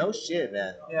 Damn, no shit,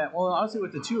 man. Yeah, well, honestly,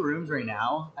 with the 2 rooms right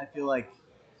now, I feel like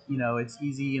it's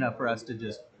easy enough for us to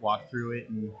just walk through it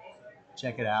and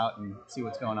check it out and see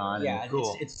what's going on. Yeah,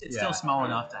 cool. It's still small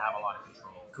enough to have a lot of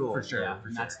control. Cool, for sure. Yeah,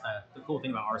 and that's the cool thing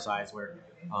about our size, where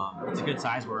it's a good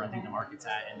size where I think the market's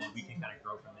at, and then we can kind of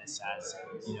grow from this as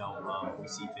we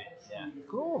see fit. Yeah.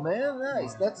 Cool, man.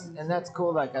 Nice. That's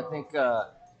cool. Like I think.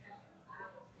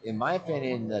 In my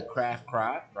opinion, the craft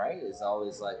crop, right, is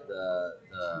always like the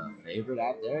favorite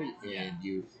out there.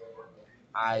 And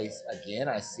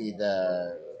I see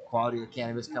the quality of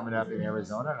cannabis coming up in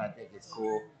Arizona, and I think it's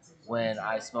cool. When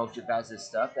I smoked your guys'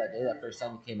 stuff that day, that first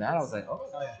time you came out, I was like, oh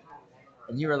yeah.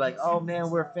 And you were like, oh man,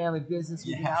 we're a family business.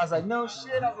 Yeah. I was like, no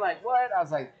shit. I'm like, what? I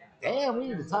was like, damn, we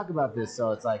need to talk about this.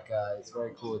 So it's like, it's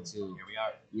very cool to here we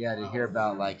are. Yeah, to hear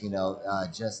about like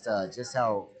just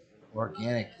how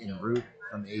organic and root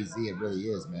from AZ it really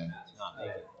is, man.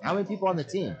 How many people on the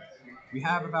team? We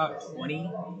have about 20,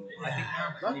 I think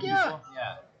now. Fuck yeah. People.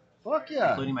 Yeah. Fuck yeah.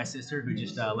 Including my sister who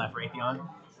just left Raytheon.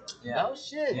 Yeah. No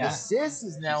shit. Yeah. The sis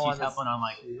is now she's helping on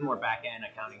like more back end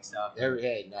accounting stuff.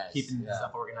 Hey, nice. Keeping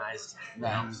stuff organized.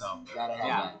 Nice. So gotta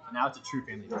have that. Now it's a true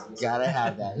family business. Gotta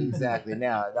have that. Exactly.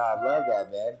 Now I love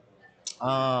that, man.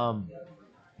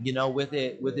 With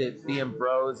it being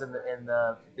bros in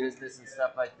the business and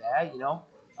stuff like that,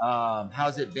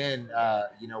 how's it been,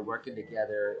 working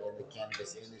together in the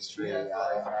cannabis industry as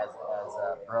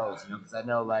bros? Because I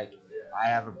know, like, I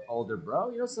have an older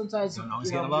bro. Sometimes don't always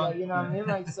get along. You know what I mean?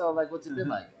 Like, so, like, what's it been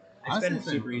like? It's been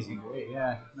super easy. Great.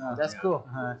 Yeah, no, that's cool.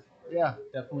 Yeah,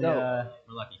 definitely. We're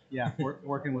lucky. Yeah,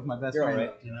 working with my best friend.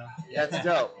 Right. That's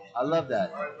dope. I love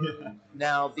that.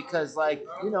 Now, because like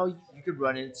you could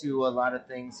run into a lot of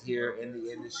things here in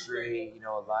the industry. A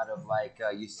lot of like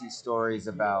you see stories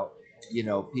about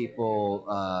people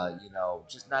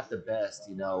just not the best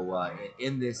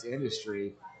in this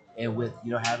industry, and with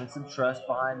having some trust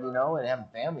behind and having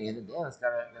family in it. Damn, it's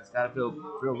gotta feel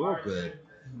real good.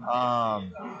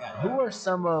 Who are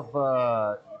some of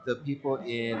the people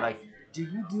in, like, do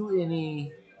you do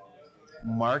any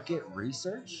market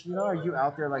research? Are you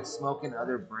out there like smoking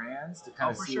other brands to kind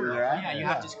of see where they're at? Yeah, you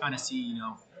have to just kind of see,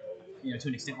 to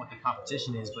an extent what the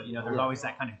competition is, but there's always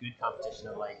that kind of good competition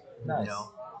of like,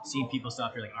 seeing people's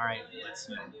stuff. You're like, all right, let's,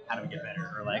 how do we get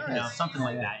better, or like, something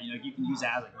like that. You can use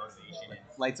that as like motivation. And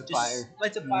lights a fire.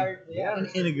 Lights a fire. Yeah,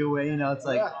 in a good way. It's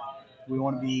like we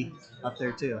want to be up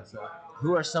there too. So.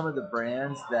 Who are some of the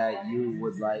brands that you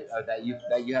would like, that you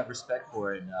have respect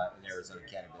for in Arizona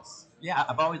cannabis? Yeah,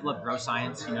 I've always loved Grow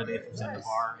Science. They represent the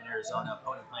bar in Arizona.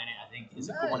 Potent Planet, I think, is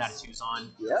a cool one out of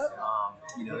Tucson. Yep.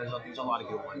 There's a lot of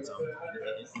good ones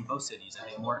in both cities. I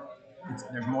think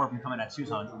there's more of them coming out of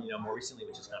Tucson, more recently,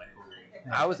 which is kind of cool.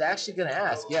 I was actually gonna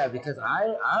ask, because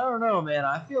I don't know, man.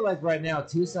 I feel like right now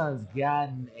Tucson's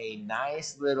gotten a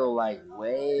nice little like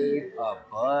wave of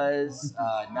buzz.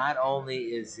 Not only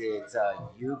is it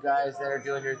you guys that are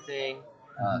doing your thing,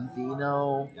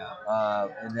 Fino,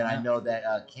 and then I know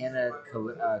that Canada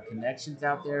Connections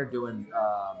out there doing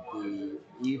the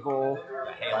Evil,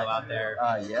 Halo out there.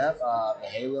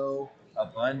 Halo,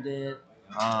 Abundant,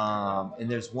 and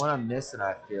there's one I'm missing.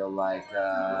 I feel like.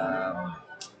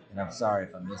 And I'm sorry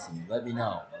if I'm missing you. Let me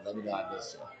know. I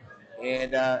missed you.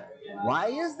 And why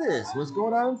is this? What's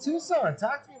going on in Tucson?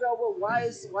 Talk to me about why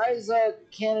is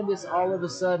cannabis all of a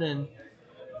sudden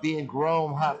being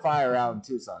grown hot fire out in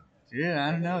Tucson? Yeah,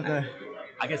 I don't know.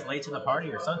 I guess late to the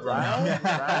party or something.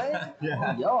 Right?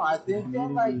 Yeah. Yo, I think that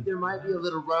like there might be a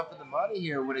little run for the money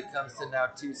here when it comes to now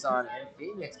Tucson and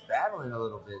Phoenix battling a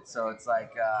little bit. So it's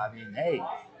like, hey,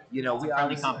 we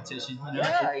friendly competition.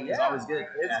 It's always good.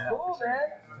 It's cool, man.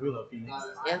 We love Phoenix.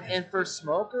 And for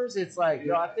smokers, it's like,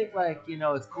 I think like,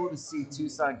 it's cool to see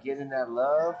Tucson getting that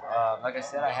love. Like I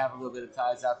said, I have a little bit of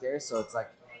ties out there, so it's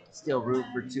like still root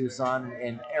for Tucson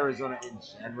and Arizona in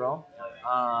general.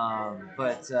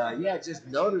 But just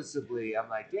noticeably, I'm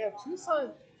like, damn,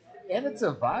 Tucson, and it's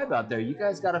a vibe out there. You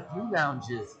guys got a few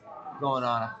lounges going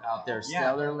on out there. Yeah.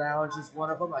 Stellar Lounge is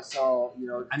one of them. I saw,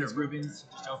 I know Ruben's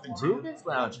just opened too. Ruben's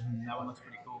Lounge. That one looks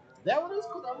pretty cool. That one is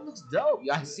cool. That one looks dope.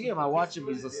 I see him. I watch him.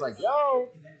 He's just like, yo.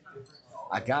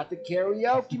 I got the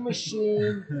karaoke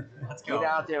machine. Let's go. Get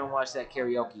out there and watch that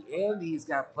karaoke. And he's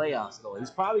got playoffs going.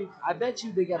 He's probably, I bet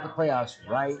you they got the playoffs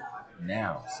right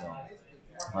now. So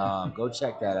go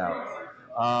check that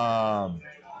out.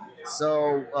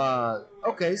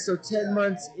 Okay, so 10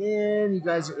 months in, you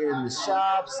guys are in the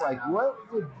shops. Like, what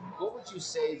would you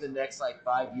say the next like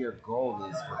 5-year goal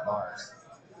is for VARZ?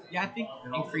 Yeah, I think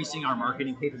increasing our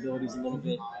marketing capabilities a little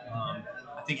bit.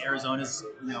 I think Arizona's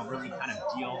really kind of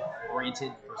deal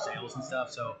oriented for sales and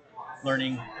stuff. So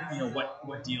learning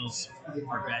what deals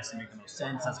are best and make the most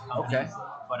sense as a company. Okay.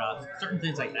 But certain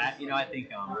things like that, I think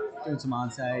doing some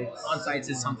on-sites. On-sites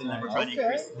is something that we're trying to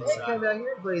increase. Come down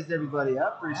here, blaze everybody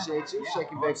up. Appreciate you.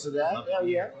 Shaking bakes for that. Hell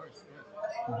yeah.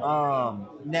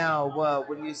 Now,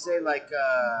 when you say like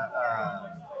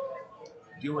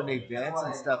doing events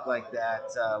and stuff like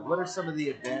that, what are some of the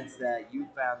events that you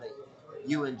found that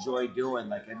you enjoy doing?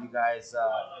 Like, have you guys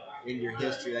in your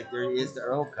history, like there is the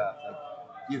Earl Cup, like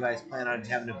do you guys plan on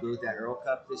having a booth at Earl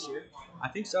Cup this year? I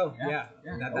think so. Yeah.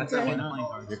 That's okay. one of the playing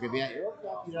cards. There could be an Earl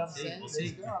Cup, you know what I'm saying? We'll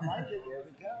see. I like it. There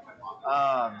we go.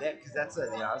 Because that's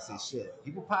obviously shit.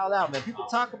 People pile out, man. People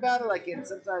talk about it like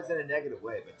sometimes in a negative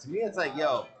way, but to me it's like,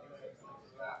 yo,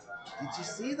 did you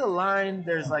see the line?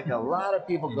 There's like a lot of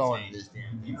people going to this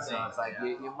damn. So it's like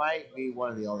you might be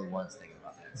one of the only ones thinking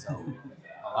about that. So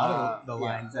a lot of the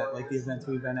lines at like the events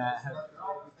we've been at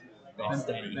have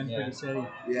been pretty steady.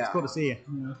 Yeah. It's cool to see you.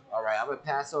 All right, I'm gonna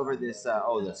pass over this.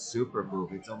 The super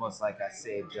move. It's almost like I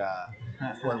saved.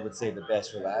 One would say the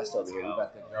best for last over here. We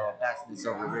about to go. I'm passing this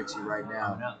over to Richie right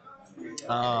now.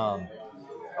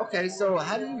 Okay, so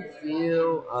how do you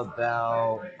feel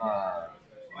about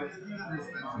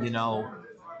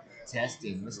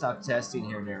testing? Let's talk testing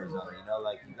here in Arizona.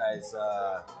 Like you guys.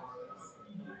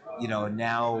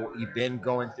 Now you've been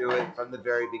going through it from the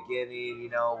very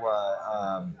beginning.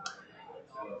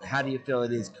 How do you feel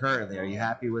it is currently? Are you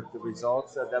happy with the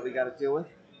results that we got to deal with?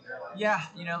 Yeah,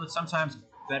 sometimes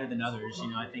better than others.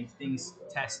 I think things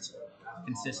test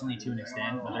consistently to an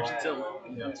extent, but there's still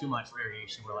too much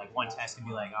variation where like one test can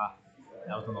be like,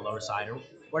 that was on the lower side or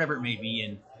whatever it may be,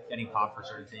 and getting popped for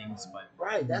certain things. But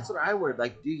right, that's what I worried.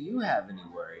 Like, do you have any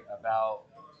worry about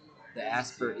the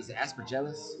is it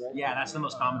aspergillus? Right? Yeah, that's the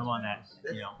most common one that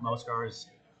most growers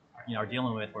are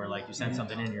dealing with. Where like you send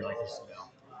something in, you're like,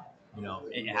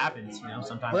 it happens.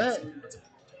 Sometimes it's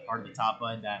a part of the top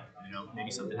bud that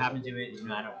maybe something happened to it.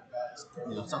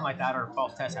 Something like that, or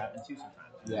false tests happen too sometimes.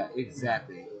 Yeah,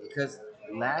 exactly. Because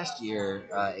last year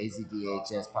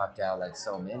AZDHS popped out like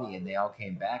so many, and they all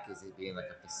came back as it being like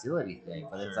a facility thing.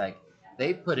 But it's like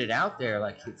they put it out there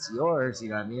like it's yours. You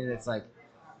know what I mean? And it's like.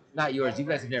 Not yours. You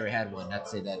guys have never had one. Not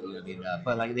to say that,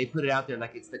 but like they put it out there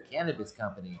like it's the cannabis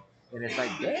company, and it's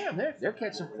like, damn, they're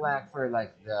catching flack for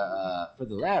like for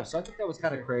the lab. So I think that was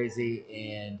kind of crazy,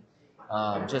 and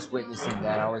just witnessing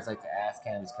that, I always like to ask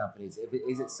cannabis companies,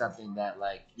 is it something that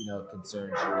like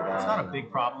concerns you at all? It's not a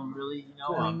big problem, really.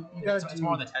 It's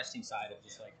more on the testing side of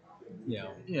just like,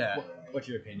 yeah. What's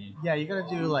your opinion? Yeah, you got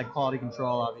to do like quality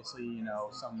control. Obviously,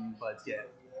 some buds get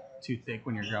too thick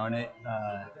when you're growing it,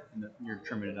 and you're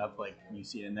trimming it up like you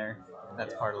see it in there.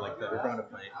 That's part of like the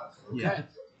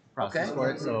process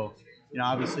for it. So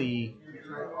obviously,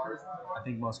 I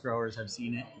think most growers have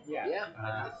seen it.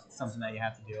 Something that you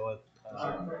have to deal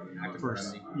with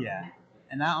first. Yeah,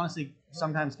 and that honestly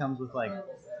sometimes comes with like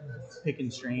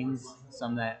picking strains.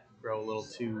 Some that grow a little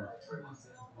too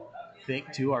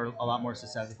thick too are a lot more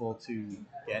susceptible to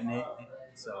getting it.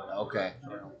 So okay,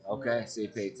 so you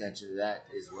pay attention to that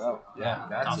as well. Yeah,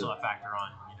 that's also a factor on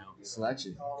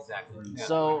selection. Exactly. Yeah.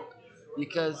 So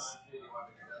because,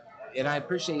 and I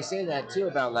appreciate you saying that too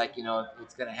about like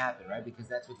it's gonna happen, right? Because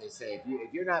that's what they say.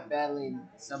 If you're not battling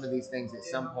some of these things at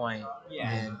some point,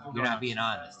 then you're not being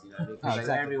honest. Because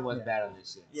like everyone's battling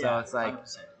this shit. So it's like.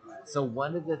 100%. So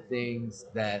one of the things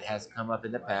that has come up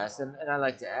in the past, and I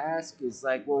like to ask, is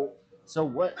like, well. So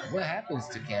what happens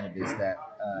to cannabis that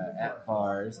at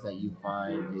VARZ that you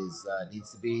find is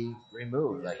needs to be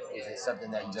removed? Like, is it something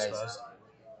that you guys?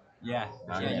 Yeah,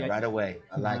 right away.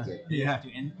 I like it. You have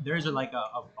to, and there's a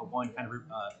one kind of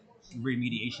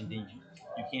remediation thing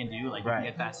you can do. Like you can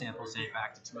get that sample sent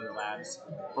back to 2 other labs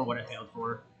for what it failed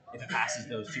for. If it passes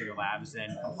those 2 other labs,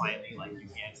 then compliantly, like you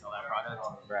can sell that product.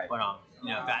 Right. But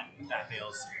if that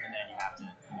fails, and then you have to.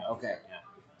 Okay. Yeah.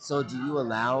 So do you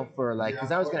allow for like?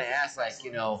 Because I was gonna ask like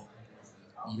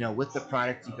with the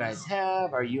product you guys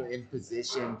have, are you in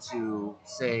position to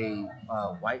say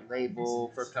white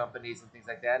label for companies and things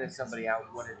like that? If somebody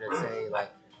out wanted to say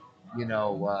like,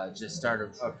 just start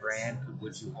a brand,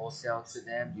 would you wholesale to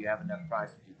them? Do you have enough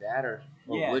product to do that, or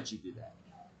would you do that?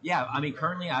 Yeah, I mean,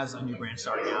 currently as a new brand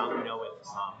starting out, with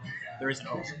there is an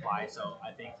oversupply, so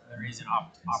I think there is an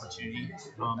opportunity,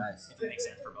 Nice. if it makes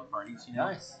sense for both parties.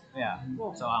 Nice. Yeah.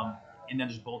 Cool. So and then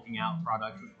just bulking out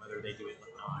product, whether they do it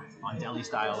on deli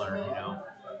style or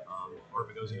if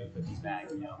it goes in a cookies bag.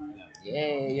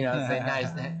 Yeah, say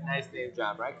nice name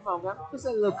drop, right? Come on, man, put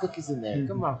some little cookies in there.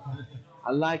 Come on,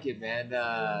 I like it, man.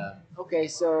 Okay,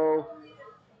 so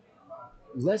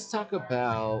let's talk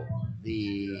about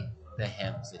the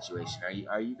hemp situation.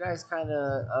 Are you guys kind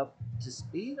of up to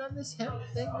speed on this hemp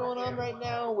thing going on right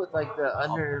now with like the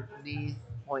underneath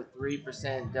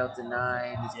 0.3% Delta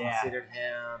 9 is considered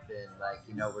hemp, and like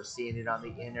we're seeing it on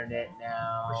the internet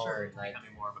now. For sure, it's like,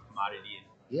 becoming more of a commodity.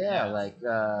 Like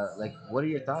what are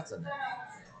your thoughts on that?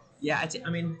 Yeah, I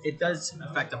mean, it does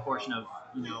affect a portion of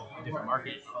a different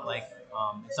market, but like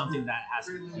it's something that has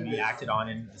to be acted on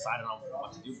and decided on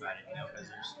what to do about it. Because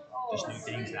there's new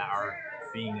things that are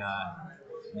being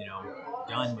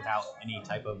done without any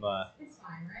type of I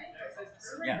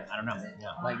don't know.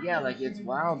 Like it's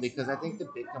wild because I think the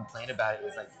big complaint about it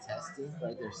is like testing,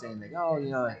 right? They're saying like, oh,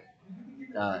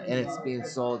 and it's being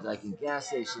sold like in gas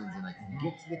stations and like you can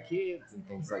get to the kids and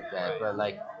things like that. But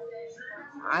like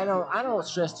I don't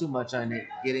stress too much on it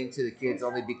getting to the kids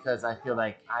only because I feel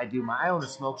like I own a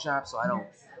smoke shop, so I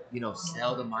don't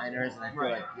sell to minors, and I feel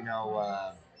like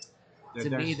to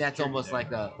me that's almost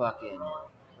like a fucking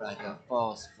like a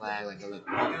false flag, like a little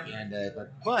propaganda.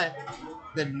 But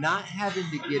the not having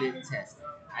to get it tested,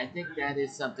 I think that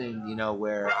is something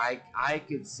where I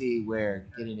could see where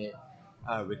getting it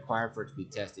required for it to be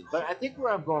tested. But I think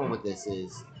where I'm going with this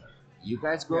is, you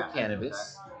guys grow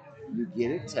cannabis, you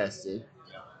get it tested.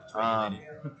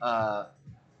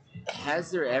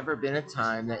 Has there ever been a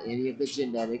time that any of the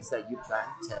genetics that you've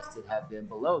gotten tested have been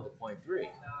below the 0.3?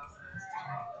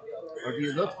 Or do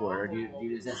you look for it? Or do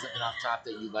you is that something off top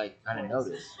that you like kind of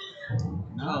notice?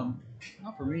 No,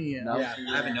 not for me. No? Yeah,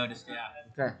 I haven't noticed. Yeah.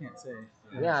 Okay. I can't say.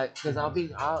 Yeah, because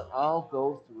I'll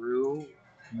go through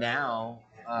now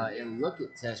and look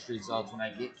at test results when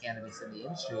I get cannabis in the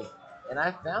industry, and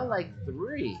I found like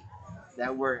 3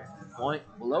 that were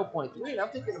below 0.3, and I'm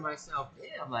thinking to myself,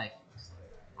 damn, like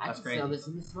I can sell this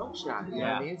in the smoke shop. You know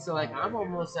what I mean? So like I'm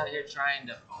almost out here trying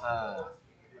to.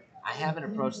 I haven't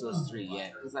approached those 3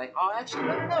 yet. It's like, oh, actually,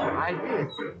 no,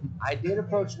 I did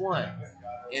approach one,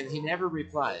 and he never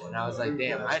replied. And I was like,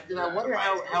 damn. I wonder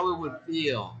how it would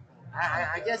feel.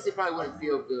 I guess it probably wouldn't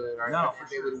feel good, or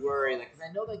they would worry. Like, cause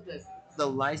I know like the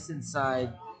license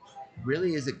side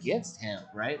really is against hemp,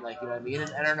 right? Like, you know what I mean?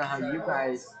 And I don't know how you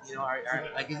guys, are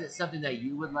like, is it something that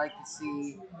you would like to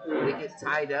see they get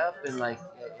tied up and like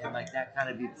that kind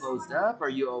of be closed up? Are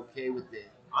you okay with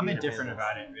it? I'm indifferent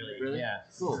about it, really. Really? Yeah.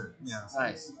 Cool. Yeah.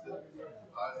 Nice.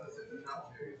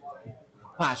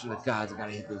 Posture with gods, I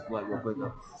gotta hit this blood real quick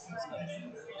though.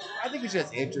 I think it's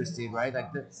just interesting, right?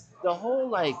 Like the whole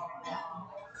like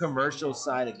commercial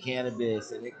side of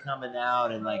cannabis and it coming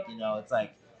out and like, it's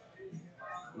like,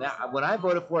 now, when I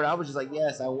voted for it, I was just like,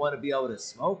 yes, I want to be able to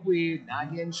smoke weed, not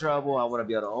get in trouble. I want to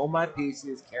be able to own my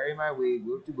pieces, carry my weed,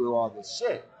 whoop-de-woo, all this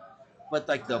shit. But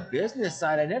like the business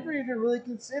side, I never even really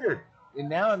considered. And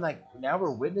now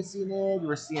we're witnessing it.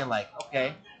 We're seeing like,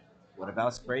 okay, what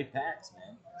about sprayed packs,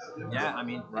 man? Yeah, I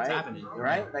mean, right? It's happening.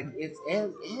 Right? Like it's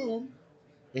and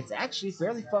it's actually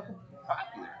fairly fucking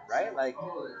popular, right? Like,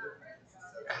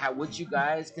 how would you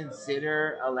guys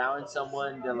consider allowing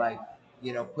someone to like,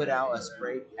 put out a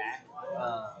spray pack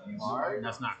bar?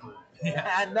 That's not cool.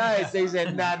 Nice. They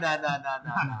said, nah.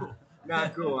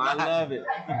 Not cool. I love it.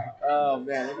 Oh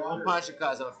man, I'm Pasha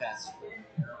Cause I'm a pastor.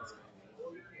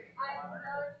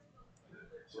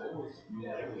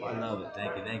 I love it.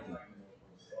 Thank you.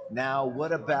 Now,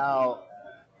 what about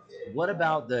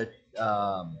the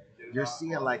you're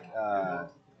seeing like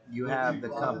you have the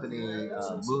company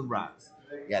Moon Rocks.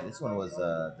 Yeah, this one was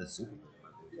the Super Bowl.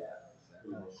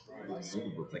 Super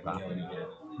Bowl kickoff.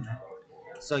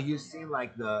 So you've seen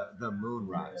like the Moon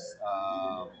Rocks,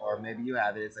 or maybe you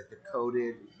have it. It's like the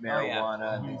coated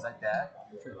marijuana and things like that.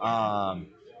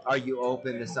 Are you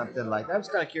open to something like that? I'm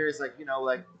just kind of curious, like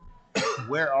like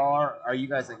where are you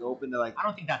guys like open to like? I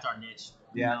don't think that's our niche.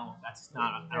 That's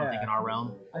not. I don't think in our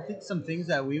realm. I think some things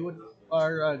that we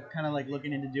are kind of like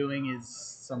looking into doing is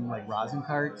some like rosin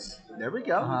carts. There we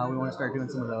go. We want to start doing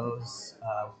some of those.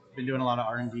 Been doing a lot of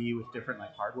R&D with different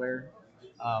like hardware,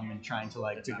 and trying to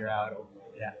like figure out,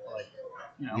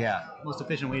 most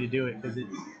efficient way to do it, because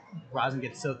rosin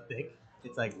gets so thick,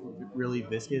 it's like really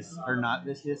viscous or not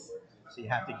viscous, so you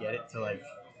have to get it to like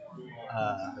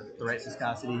the right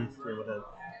viscosity to be able to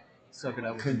soak it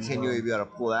up. Continually be able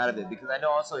to pull out of it, because I know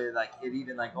also it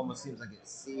even like almost seems like it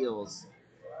seals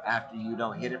after you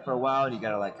don't hit it for a while, and you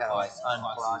gotta like kind of like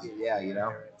unclog it. Yeah, you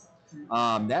know.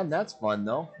 That's fun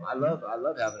though. I love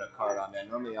having a card on there.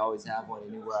 Normally, I always have one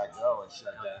anywhere I go and shit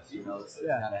like that. You know,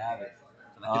 gotta have it.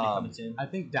 I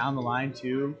think down the line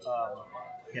too,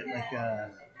 get like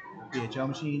a BHO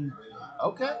machine.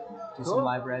 Okay. Do some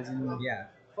live resin. Yeah.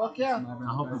 Fuck yeah. I'm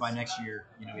hoping by next year,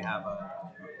 we have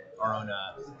our own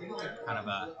kind of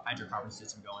a hydrocarbon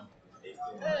system going.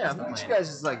 Yeah, you guys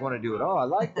just like want to do it all. I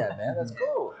like that, man. That's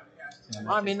cool.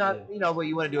 Yeah, I mean, not but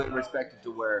you want to do it respective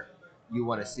to where you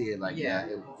want to see it, like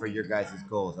for your guys'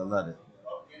 goals. I love it.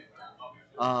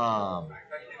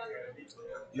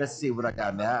 Let's see what I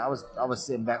got, man. I was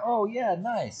sitting back. Oh yeah,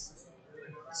 nice.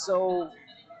 So,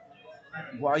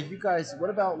 are you guys? What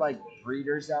about like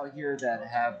breeders out here that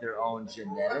have their own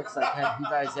genetics? Like, have you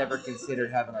guys ever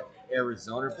considered having like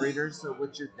Arizona breeders? So,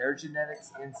 what's their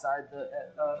genetics inside the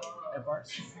at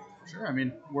VARZ? Sure. I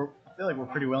mean, I feel like we're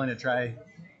pretty willing to try,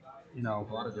 a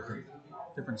lot of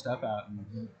different stuff out.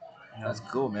 And, that's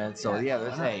cool, man. So if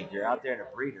you're out there in a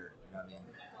breeder, I mean,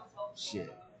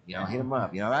 shit. Hit them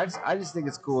up. I just think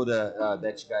it's cool to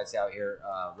that you guys out here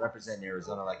representing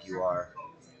Arizona like you are,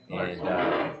 and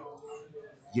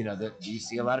that you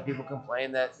see a lot of people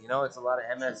complain that it's a lot of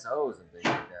MSOs and things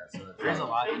like that. So there's a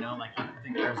lot, like I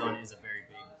think Arizona is a very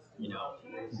big,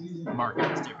 market.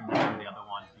 It's different than some of the other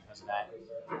ones because of that.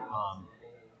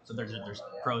 So there's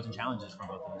pros and challenges from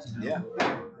both of those. Yeah,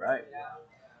 right.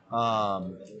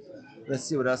 Let's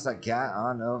see what else I got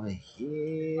on over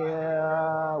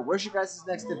here. Where's your guys'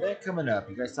 next event coming up?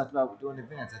 You guys talked about doing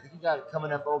events. I think you got it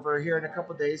coming up over here in a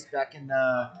couple days back in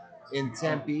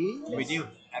Tempe. We do.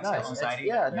 Nice. Nice,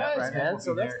 right, man.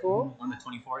 So that's cool. On the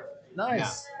 24th. Nice.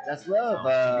 Yeah. That's love.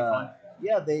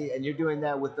 And you're doing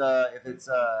that with if it's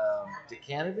the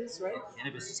cannabis, right?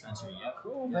 Cannabis dispensary. Yeah.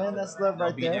 Cool, man. That's love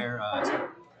right there. I'll be there.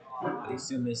 I think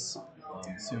Sumis.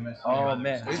 Oh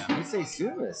man, you say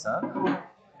Sumis, huh?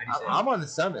 I'm on the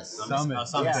Sumis.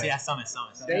 Sumis. Yeah, Sumis.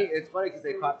 It's funny because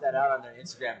they pop that out on their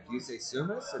Instagram. Do you say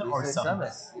Sumis or do you say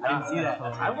Sumis? I didn't see that.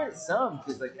 I went Sum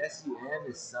because like SUM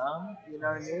is Sum. You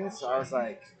know what I mean? So I was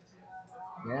like,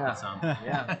 yeah,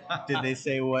 yeah. Did they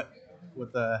say what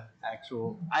the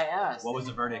actual? I asked. What was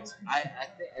the verdict? I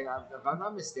think if I'm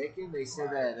not mistaken, they say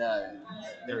that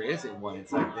there isn't one.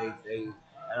 It's like they.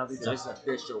 I don't think there's an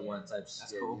official one type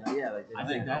shit. Cool. Yeah, like I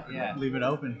think that. Yeah. Leave it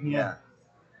open. Yeah.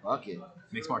 Fuck it.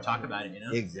 Makes more talk about it,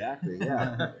 Exactly.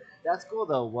 Yeah. That's cool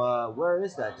though. Where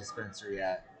is that dispensary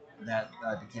at? That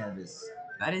the cannabis.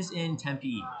 That is in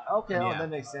Tempe. Okay, that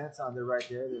makes sense. They're right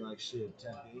there. They're like shit,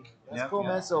 Tempe. That's cool,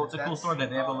 man. So it's a cool store that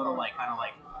they have a little kind of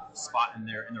spot in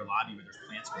their lobby where there's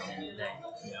plants growing and they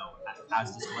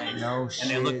as display. No shit.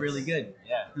 And they look really good.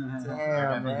 Yeah.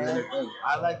 Damn, man.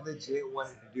 I legit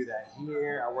wanted to do that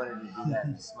here. I wanted to do that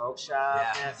in the smoke shop.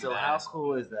 Yeah. So how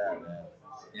cool is that, man?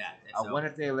 Yeah. I wonder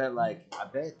if they I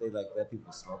bet they let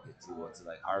people smoke it too,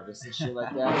 to harvest and shit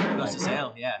like that. It goes to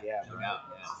sale, yeah. Yeah, no doubt.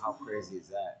 Yeah. How crazy is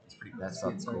that? It's pretty cool. That's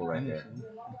something cool right there,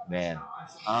 man.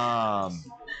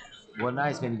 Well,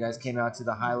 nice, man. You guys came out to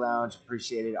the High Lounge.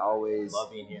 Appreciate it. Always. Love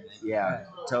being here. Yeah.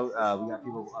 We got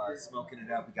people smoking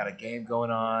it up. We got a game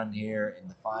going on here in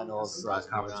the finals,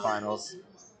 conference finals.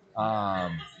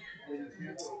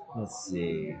 Let's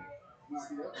see. Who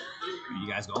are you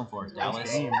guys going for?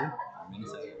 Dallas?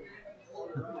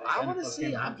 I want to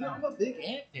see. I'm a big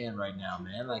Ant fan right now,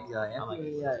 man.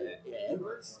 Anthony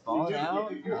Edwards falling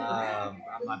out.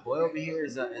 My boy over here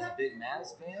is a big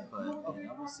Mavs fan, but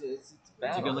we'll see. It's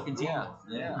bad. It's a good looking team.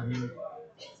 Yeah. Mm-hmm.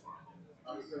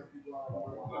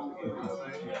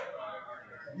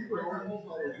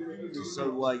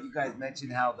 So you guys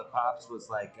mentioned how the Pops was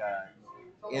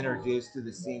introduced to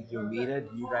the scene through Mita.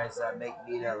 Do you guys make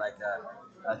Mita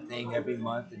a thing every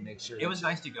month and make sure? It was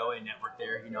nice to go and network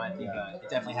there. I think it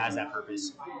definitely has that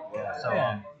purpose. Yeah. So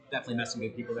definitely met some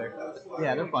good people there.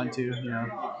 Yeah, they're fun too. Yeah.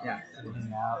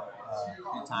 Hanging out.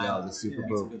 Good time. The Super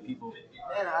Bowl. Good people.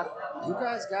 Man, you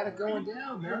guys got it going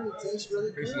down, man. It tastes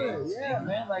really good. Yeah,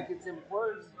 man. It's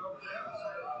important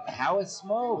how it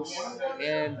smokes.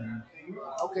 And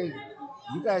okay,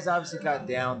 you guys obviously got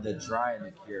down the dry and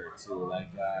the cure too.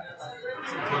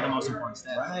 It's one of the most important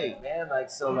steps. Right, man.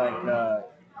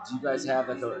 Do you guys have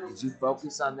did you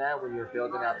focus on that when you were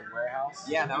building out the warehouse?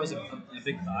 Yeah, that was a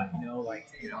big thought.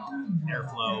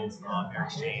 Airflow, air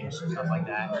exchange, stuff like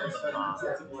that,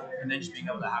 and then just being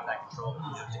able to have that control,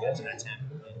 to get to that temp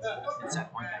and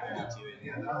set point that you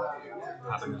need to, and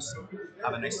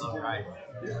have a nice little ride.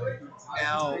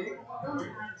 Now, do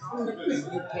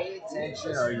you pay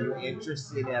attention? Are you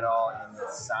interested at all in the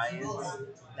science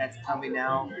that's coming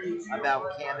out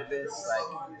about cannabis?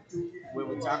 When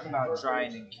we talk about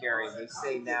drying and carrying? They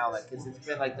say now, like, because it's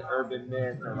been like the urban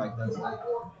myth or like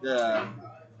the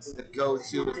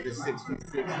go-to is the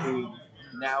 60-60.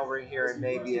 Now we're hearing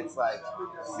maybe it's like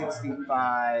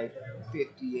 65,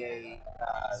 58,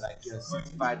 like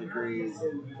 65 degrees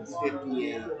and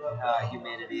 58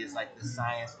 humidity is like the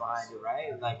science behind it,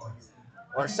 right? Like,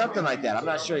 or something like that. I'm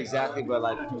not sure exactly, but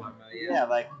like, yeah,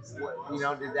 like,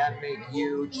 did that make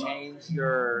you change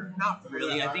your? Not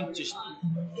really. I think just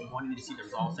wanting to see the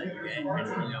results that you get, and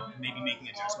maybe making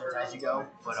adjustments as you go.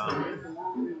 But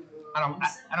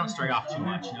I don't stray off too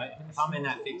much. If I'm in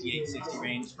that 58, 60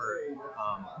 range for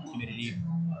humidity,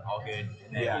 all good.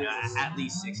 And then, at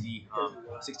least 60,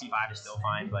 65 is still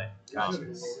fine. But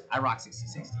I rock 60,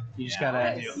 60. You just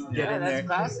gotta get in there,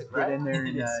 classic, right? get in there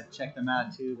and check them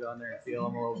out too. Go in there and feel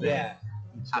them a little bit. Yeah.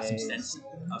 Have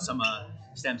some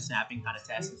stem snapping kind of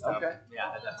tests and stuff. Okay.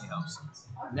 Yeah, that definitely helps.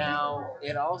 Now,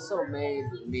 it also made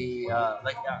me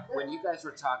when you guys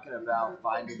were talking about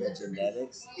finding the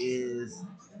genetics, is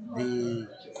the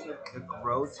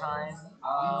grow time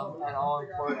at all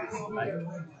important? Like,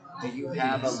 do you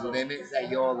have a limit that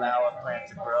you'll allow a plant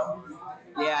to grow?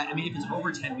 Yeah, I mean, if it's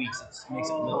over 10 weeks, it makes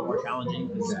it a little more challenging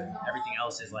because everything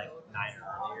else is like 9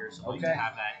 or earlier. So to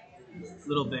have that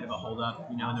little bit of a hold up,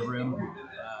 in the room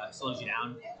slows you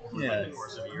down over the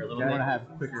course of a year a little bit. You want to have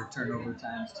quicker turnover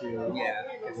times too. Yeah,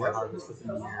 more harvest within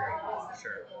a year.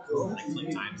 Sure. Cool. Like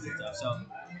flip times and stuff. So,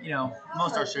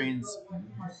 most our strains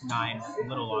 9, a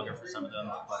little longer for some of them,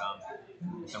 but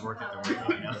if they're worth it, they're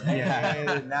worth it.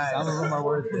 Yeah, nice. Some of them are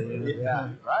worth it. Yeah,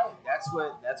 right. That's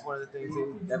one of the things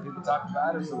that people talk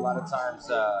about is a lot of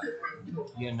times,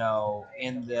 in the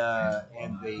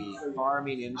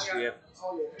farming industry of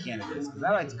cannabis, because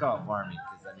I like to call it farming,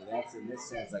 because I mean that's in this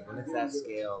sense, like when it's that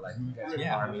scale, like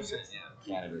farming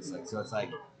cannabis, like so it's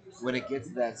like when it gets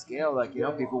to that scale, like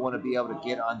people want to be able to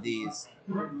get on these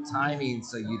timings,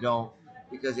 so you don't.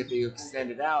 Because if you extend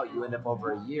it out, you end up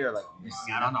over a year, like you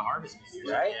got on the harvest,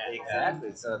 right? Yeah,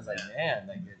 exactly. So it's like, man,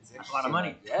 like it's a lot of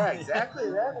money. Like, yeah,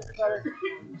 exactly.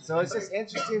 So it's just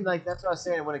interesting. Like that's what I was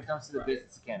saying when it comes to the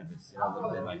business of cannabis, a little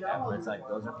bit like that, where it's like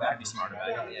those are factors. Smart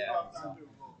about it.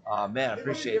 Yeah. Man, I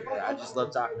appreciate it. I just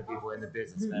love talking to people in the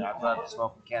business, man. I've loved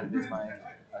smoking cannabis my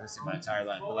entire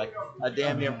life, but like a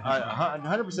damn near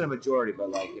 100% majority, but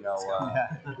like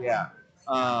yeah.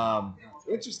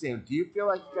 Interesting. Do you feel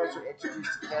like you guys were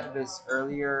introduced to cannabis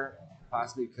earlier,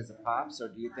 possibly because of Pops, or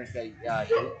do you think that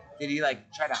did he like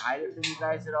try to hide it from you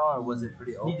guys at all, or was it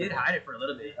pretty open? He did hide it for a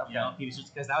little bit. Okay. He was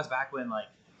just because that was back when like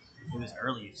it was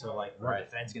early, so like the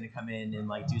Fed's gonna come in and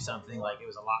like do something. Like it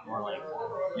was a lot more like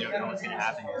you don't know what's gonna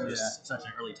happen. It was such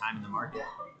an early time in the market.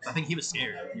 So I think he was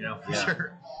scared, for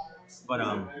sure. But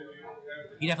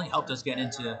he definitely helped us get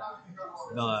into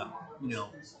the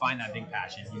find that big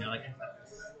passion.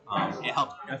 It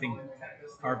helped, I think,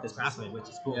 carve this pathway, which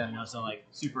is cool. So like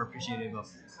super appreciative of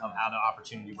how the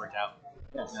opportunity worked out.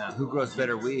 Yeah. Who grows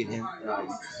better weed, him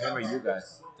or you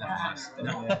guys?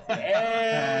 Definitely.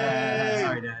 Hey!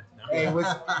 Sorry, Dad. No. Hey, was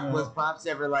Pops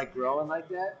ever like growing like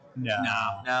that? No.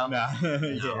 Yeah.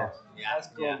 That's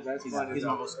cool. Yeah. That's funny. He's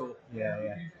almost cool.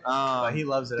 Yeah. But he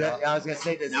loves it. I was gonna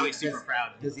say, he's super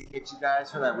proud. Does he hit you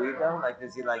guys for that weed though? Like,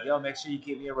 does he like, yo, make sure you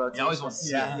keep me a rotation? He always wants to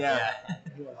see it. Yeah.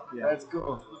 That's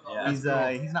cool. Yeah.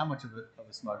 He's not much of a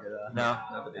smoker though. No.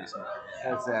 Not the big smoker.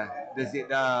 That's does it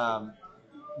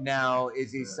now,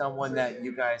 is he someone that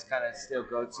you guys kind of still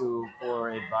go to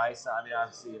for advice? I mean,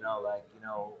 obviously,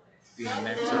 being a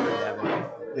mentor and having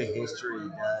the history he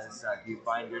does. Do you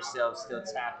find yourself still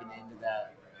tapping into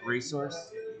that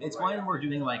resource? It's when we're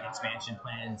doing like expansion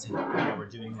plans and we're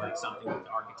doing like something with the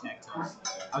architect.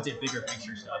 I would say bigger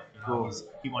picture stuff. Cool.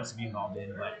 He wants to be involved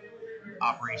in, but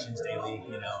operations daily,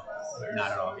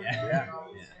 not at all. Yeah.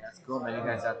 That's cool, man. You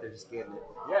guys out there just getting it.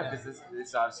 Yeah, because this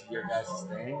obviously your guys'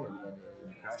 thing and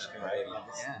crushing it, right?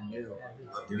 This is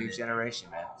new generation,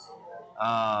 man.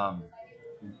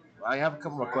 I have a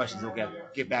couple more questions. We'll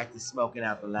get back to smoking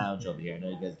out the lounge over here. I know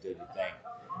you guys do your thing.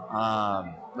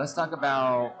 Let's talk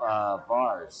about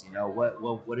VARZ.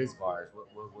 What is VARZ?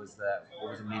 What was that? What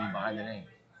was the meaning behind the name?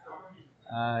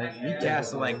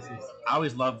 So like I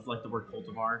always loved like the word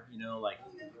cultivar.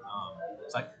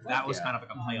 It's like that was kind of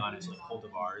like a play on it, so like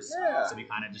cultivars. Yeah. So we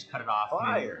kind of just cut it off,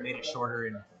 made it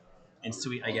shorter and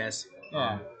sweet, I guess.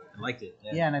 Yeah. I liked it.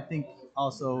 Yeah, and I think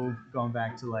also going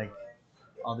back to like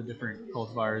all the different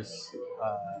cultivars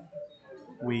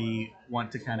we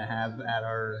want to kind of have at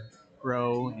our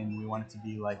grow, and we want it to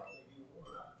be like,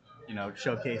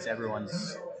 showcase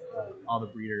everyone's all the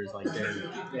breeders like their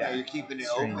you're keeping it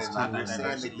open. You're saying that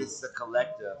this is a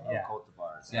collective of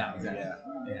cultivars. Yeah,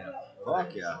 exactly. Yeah.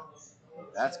 Fuck yeah.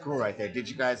 That's cool right there. Did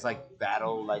you guys like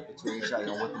battle like between each other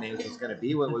on what the name was going to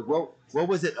be? What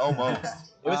was it almost?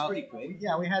 It was pretty quick.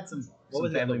 Yeah, we had some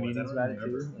family meetings about it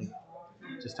too, like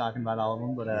just talking about all of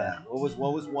them. But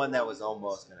what was one that was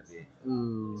almost going to be?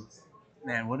 Ooh,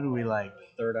 man, what did we like?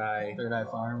 Third Eye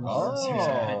Farms.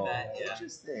 Oh, that, yeah.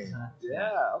 interesting.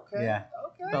 Yeah. Okay. Yeah.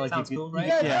 Okay. Felt like Sounds you cool, could, right?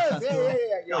 Yeah. sounds cool. Yeah.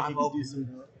 Felt like I'm you could open. do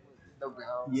some,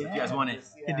 If you guys want it,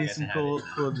 could do guys some have cool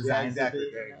it. designs. Yeah, with exactly.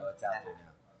 it. There you go. It's out there now.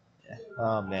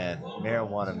 Oh man,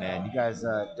 marijuana, man. You guys,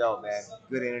 dope, man.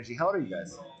 Good energy. How old are you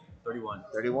guys? 31.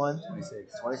 31?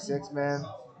 26, man.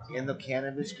 In the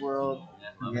cannabis world,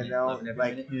 Yeah, you know, loving every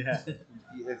like Yeah.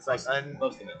 it's like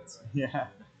Most of it. Yeah.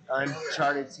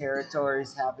 uncharted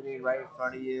territories happening right in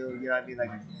front of you. You know what I mean?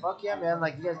 Like, fuck yeah, man.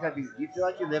 Like, you guys gotta be. You feel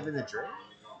like you're living the dream.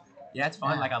 Yeah, it's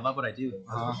fun. Like I love what I do.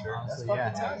 For sure. That's So,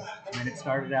 fucking tight. I mean, it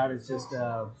started out as just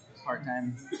a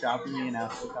part-time job for me, and now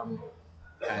it's become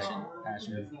passion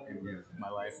in my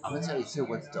life. I'm gonna tell you too.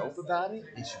 What's dope about it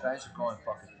is you guys are going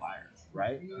fucking fire,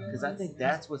 right? Because I think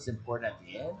that's what's important at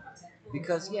the end.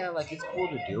 Because yeah, like it's cool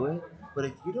to do it, but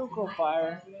if you don't go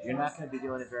fire, you're not gonna be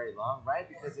doing it very long, right?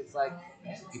 Because it's like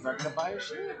people aren't gonna buy your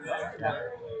shit. Right? Yeah.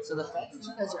 So the fact that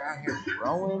you guys are out here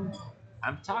growing,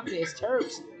 I'm talking to his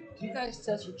terps. Do you guys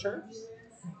test for terps?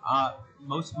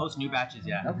 Most new batches,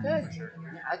 yeah. Okay. For sure.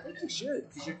 Yeah, I think you should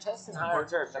because you're testing higher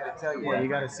terps. I can tell you. Yeah, you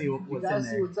got to see You what's gotta in see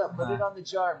there. what's up. Put it on the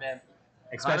jar, man.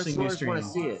 Especially new Connoisseurs want to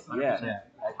strains. see it. Yeah. Yeah.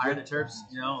 Higher the terps,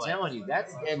 you know. I'm Like, telling you,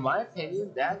 that's in my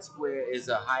opinion, that's where is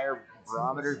a higher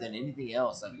barometer than anything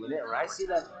else. Like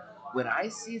when I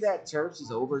see that terps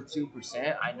is over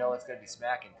 2%, I know it's gonna be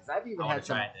smacking. Because I've even had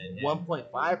some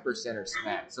 1.5% or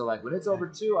smack. So like when it's over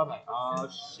 2, I'm like, oh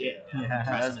shit, Yeah.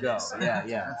 let's go.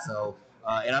 Yeah. So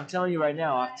and I'm telling you right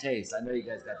now, off taste, I know you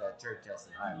guys got that terp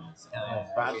testing high. So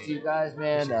props to you guys,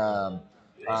 man.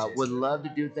 Would love to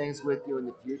do things with you in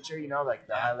the future. You know, like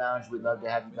the High Lounge. We'd love to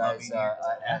have you guys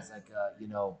as like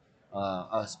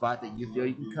a spot that you feel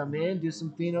you can come in, do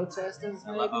some pheno testings,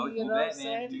 maybe. You know what I'm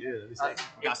saying?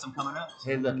 got some coming up.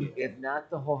 Hey, look, if not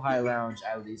the whole High Lounge,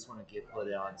 I at least want to get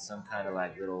put on some kind of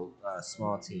like little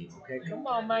small team. Okay, come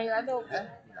on, man. I know.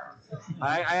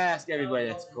 I ask everybody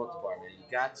that's cultivar, man. You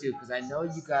got to, because I know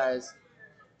you guys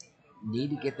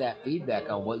need to get that feedback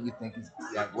on what you think is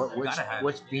like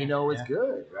which pheno is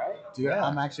good, right? Dude,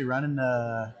 I'm actually running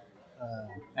the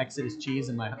Exodus cheese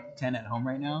in my tent at home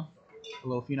right now. A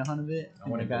little pheno hunt of it. I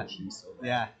want to got cheese.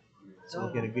 Yeah. So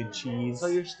we'll get a good cheese. So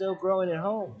you're still growing at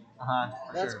home.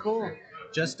 That's cool.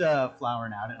 Just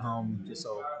flowering out at home, just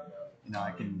so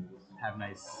I can have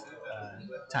nice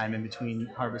time in between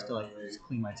harvest to like just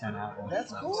clean my tent out.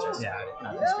 That's cool. Yeah,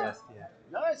 not be stressed. Yeah.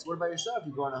 Nice. What about yourself?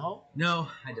 You going at home? No,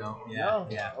 I don't. Yeah. No?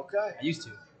 Yeah. Okay. I used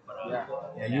to. But,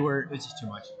 Yeah, you were. It's just too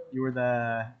much. You were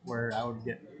where I would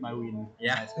get my weed.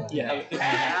 Yeah.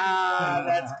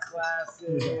 That's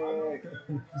classic.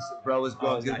 Bro was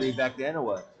growing good weed back then, or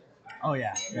what? Oh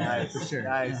yeah. Nice. For sure.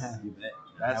 Nice. You bet.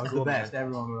 That's that was cool, the best. man.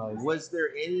 Everyone would always. Was there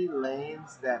any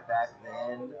lanes that back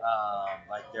then,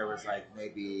 like there was like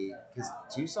maybe because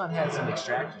Tucson had some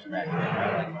extractors back then,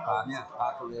 right? Like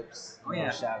Apocalypse. Oh yeah.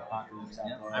 Shout Apocalypse out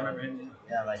there. I remember it.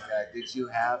 Yeah, like did you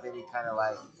have any kind of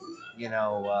like,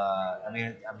 I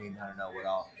mean, I don't know what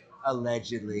all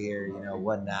allegedly or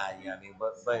whatnot. You know what I mean,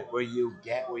 but were you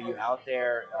out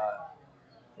there?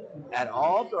 At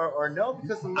all, or no?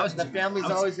 Because the family's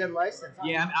always been licensed.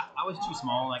 Yeah, I was too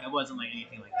small. Like I wasn't like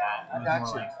anything like that. It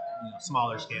was more like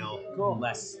smaller scale,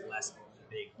 less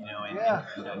big,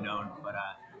 and known. But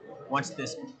once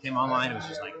this came online, it was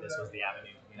just like this was the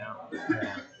avenue,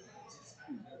 Yeah.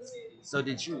 So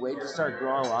did you wait to start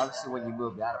growing? Well, obviously, when you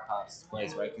moved out of Pop's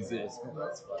place, right? Because it was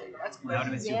that's funny. That's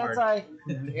crazy.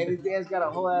 And Dan's got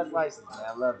a whole ass license, man.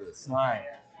 I love this. All right.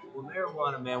 Well,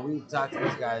 marijuana, man, we've talked to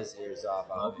these guys' ears off.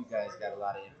 I hope you guys got a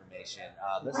lot of information.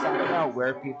 Let's talk about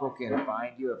where people can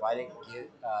find you. If I didn't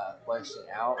get a question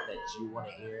out that you want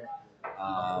to hear,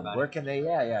 where can they?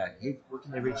 Where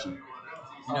can they reach you?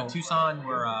 Tucson,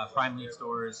 we're Prime Leaf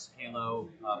Stores, Halo,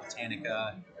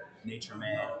 Botanica, Nature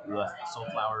Med,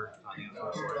 Soulflower. They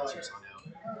got 4 stores in Tucson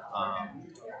now.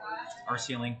 Earth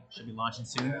Healing should be launching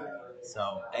soon.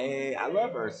 So hey, I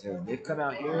love Earth Healing. They've come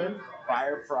out here,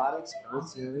 fire products,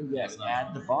 Earth Healing. Yes,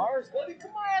 add the bars, baby.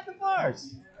 Come on, add the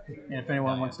bars. And if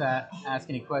anyone wants to ask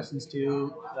any questions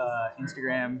too,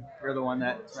 Instagram, you're the one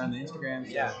that's running the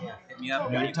Instagram. So hit me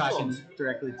up. You're talking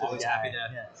directly to the guy. Happy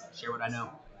to share what I know.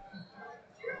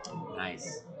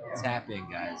 Nice. Tap in,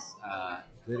 guys.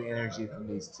 Good energy from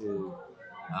these two.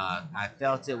 I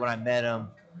felt it when I met them.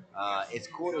 It's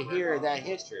cool to hear that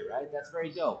history, right? That's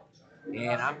very dope.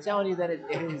 And I'm telling you that it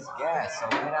is gas. So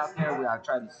get out there. I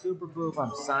tried the Super Proof.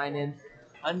 I'm signing.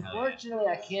 Unfortunately,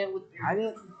 I can't.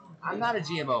 I'm not a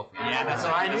GMO. Yeah,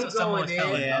 so I knew going in.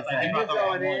 I knew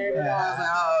going in. And I was like,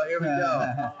 oh, here we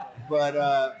go. But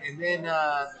and then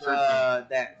that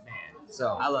man. So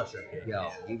I love shrimp cake. Yo,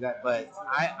 you got. But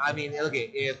I mean, look at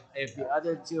if the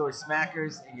other two are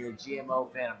smackers and you're a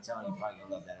GMO fan, I'm telling you, you're probably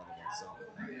gonna love that other one. So,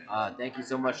 thank you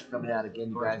so much for coming out again,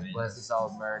 you guys. Bless us all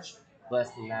with merch.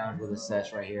 Bless the lounge with a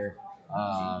sesh right here.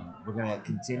 We're gonna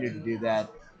continue to do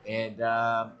that. And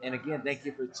again, thank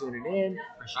you for tuning in.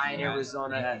 Hi in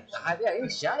Arizona. Yeah, any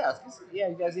shout outs? Yeah,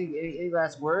 you guys any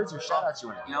last words or shout outs you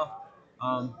want to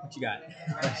what you got?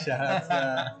 Shout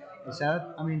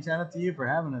out to you for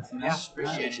having us. Yeah,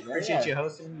 appreciate you. Appreciate you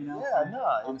hosting. Yeah,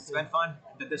 no, it's been fun.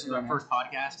 This is our first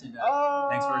podcast, and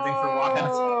thanks for walking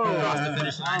across the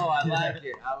finish line. Oh, I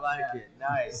like it.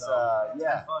 Nice.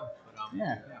 Yeah, fun.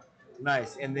 Yeah.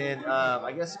 Nice. And then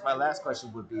I guess my last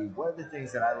question would be, one of the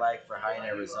things that I like for High in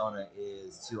Arizona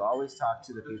is to always talk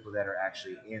to the people that are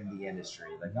actually in the industry.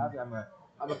 Like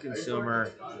I'm a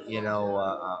consumer,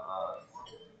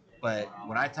 but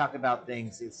when I talk about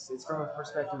things, it's from a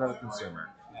perspective of a consumer,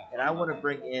 and I want to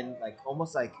bring in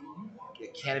almost like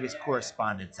cannabis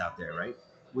correspondents out there, right?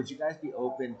 Would you guys be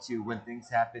open to when things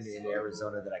happen in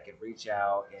Arizona that I could reach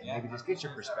out and maybe just get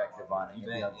your perspective on it?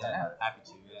 Happy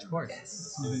to. Yeah. Of course.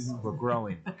 Yes. We're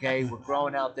growing, okay? We're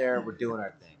growing out there. We're doing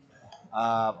our thing.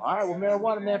 All right, well,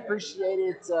 Marijuana, man, appreciate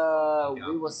it.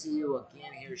 We will see you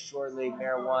again here shortly.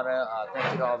 Marijuana,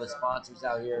 thank you to all the sponsors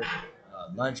out here.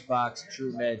 Lunchbox,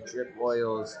 TrueMed, Drip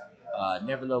Oils,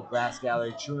 Neverlow Glass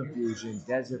Gallery, True Infusion,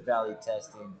 Desert Valley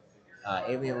Testing,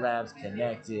 Alien Labs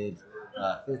Connected,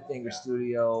 Fifth Finger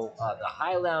Studio, the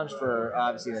High Lounge for,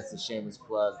 obviously that's a shameless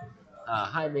plug,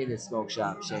 High Maintenance Smoke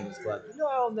Shop, shameless plug. You know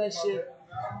I own that shit.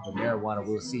 But Marijuana,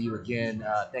 we'll see you again.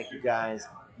 Thank you guys.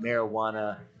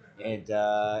 Marijuana, and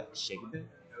shake a bit.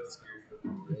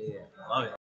 Love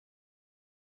it.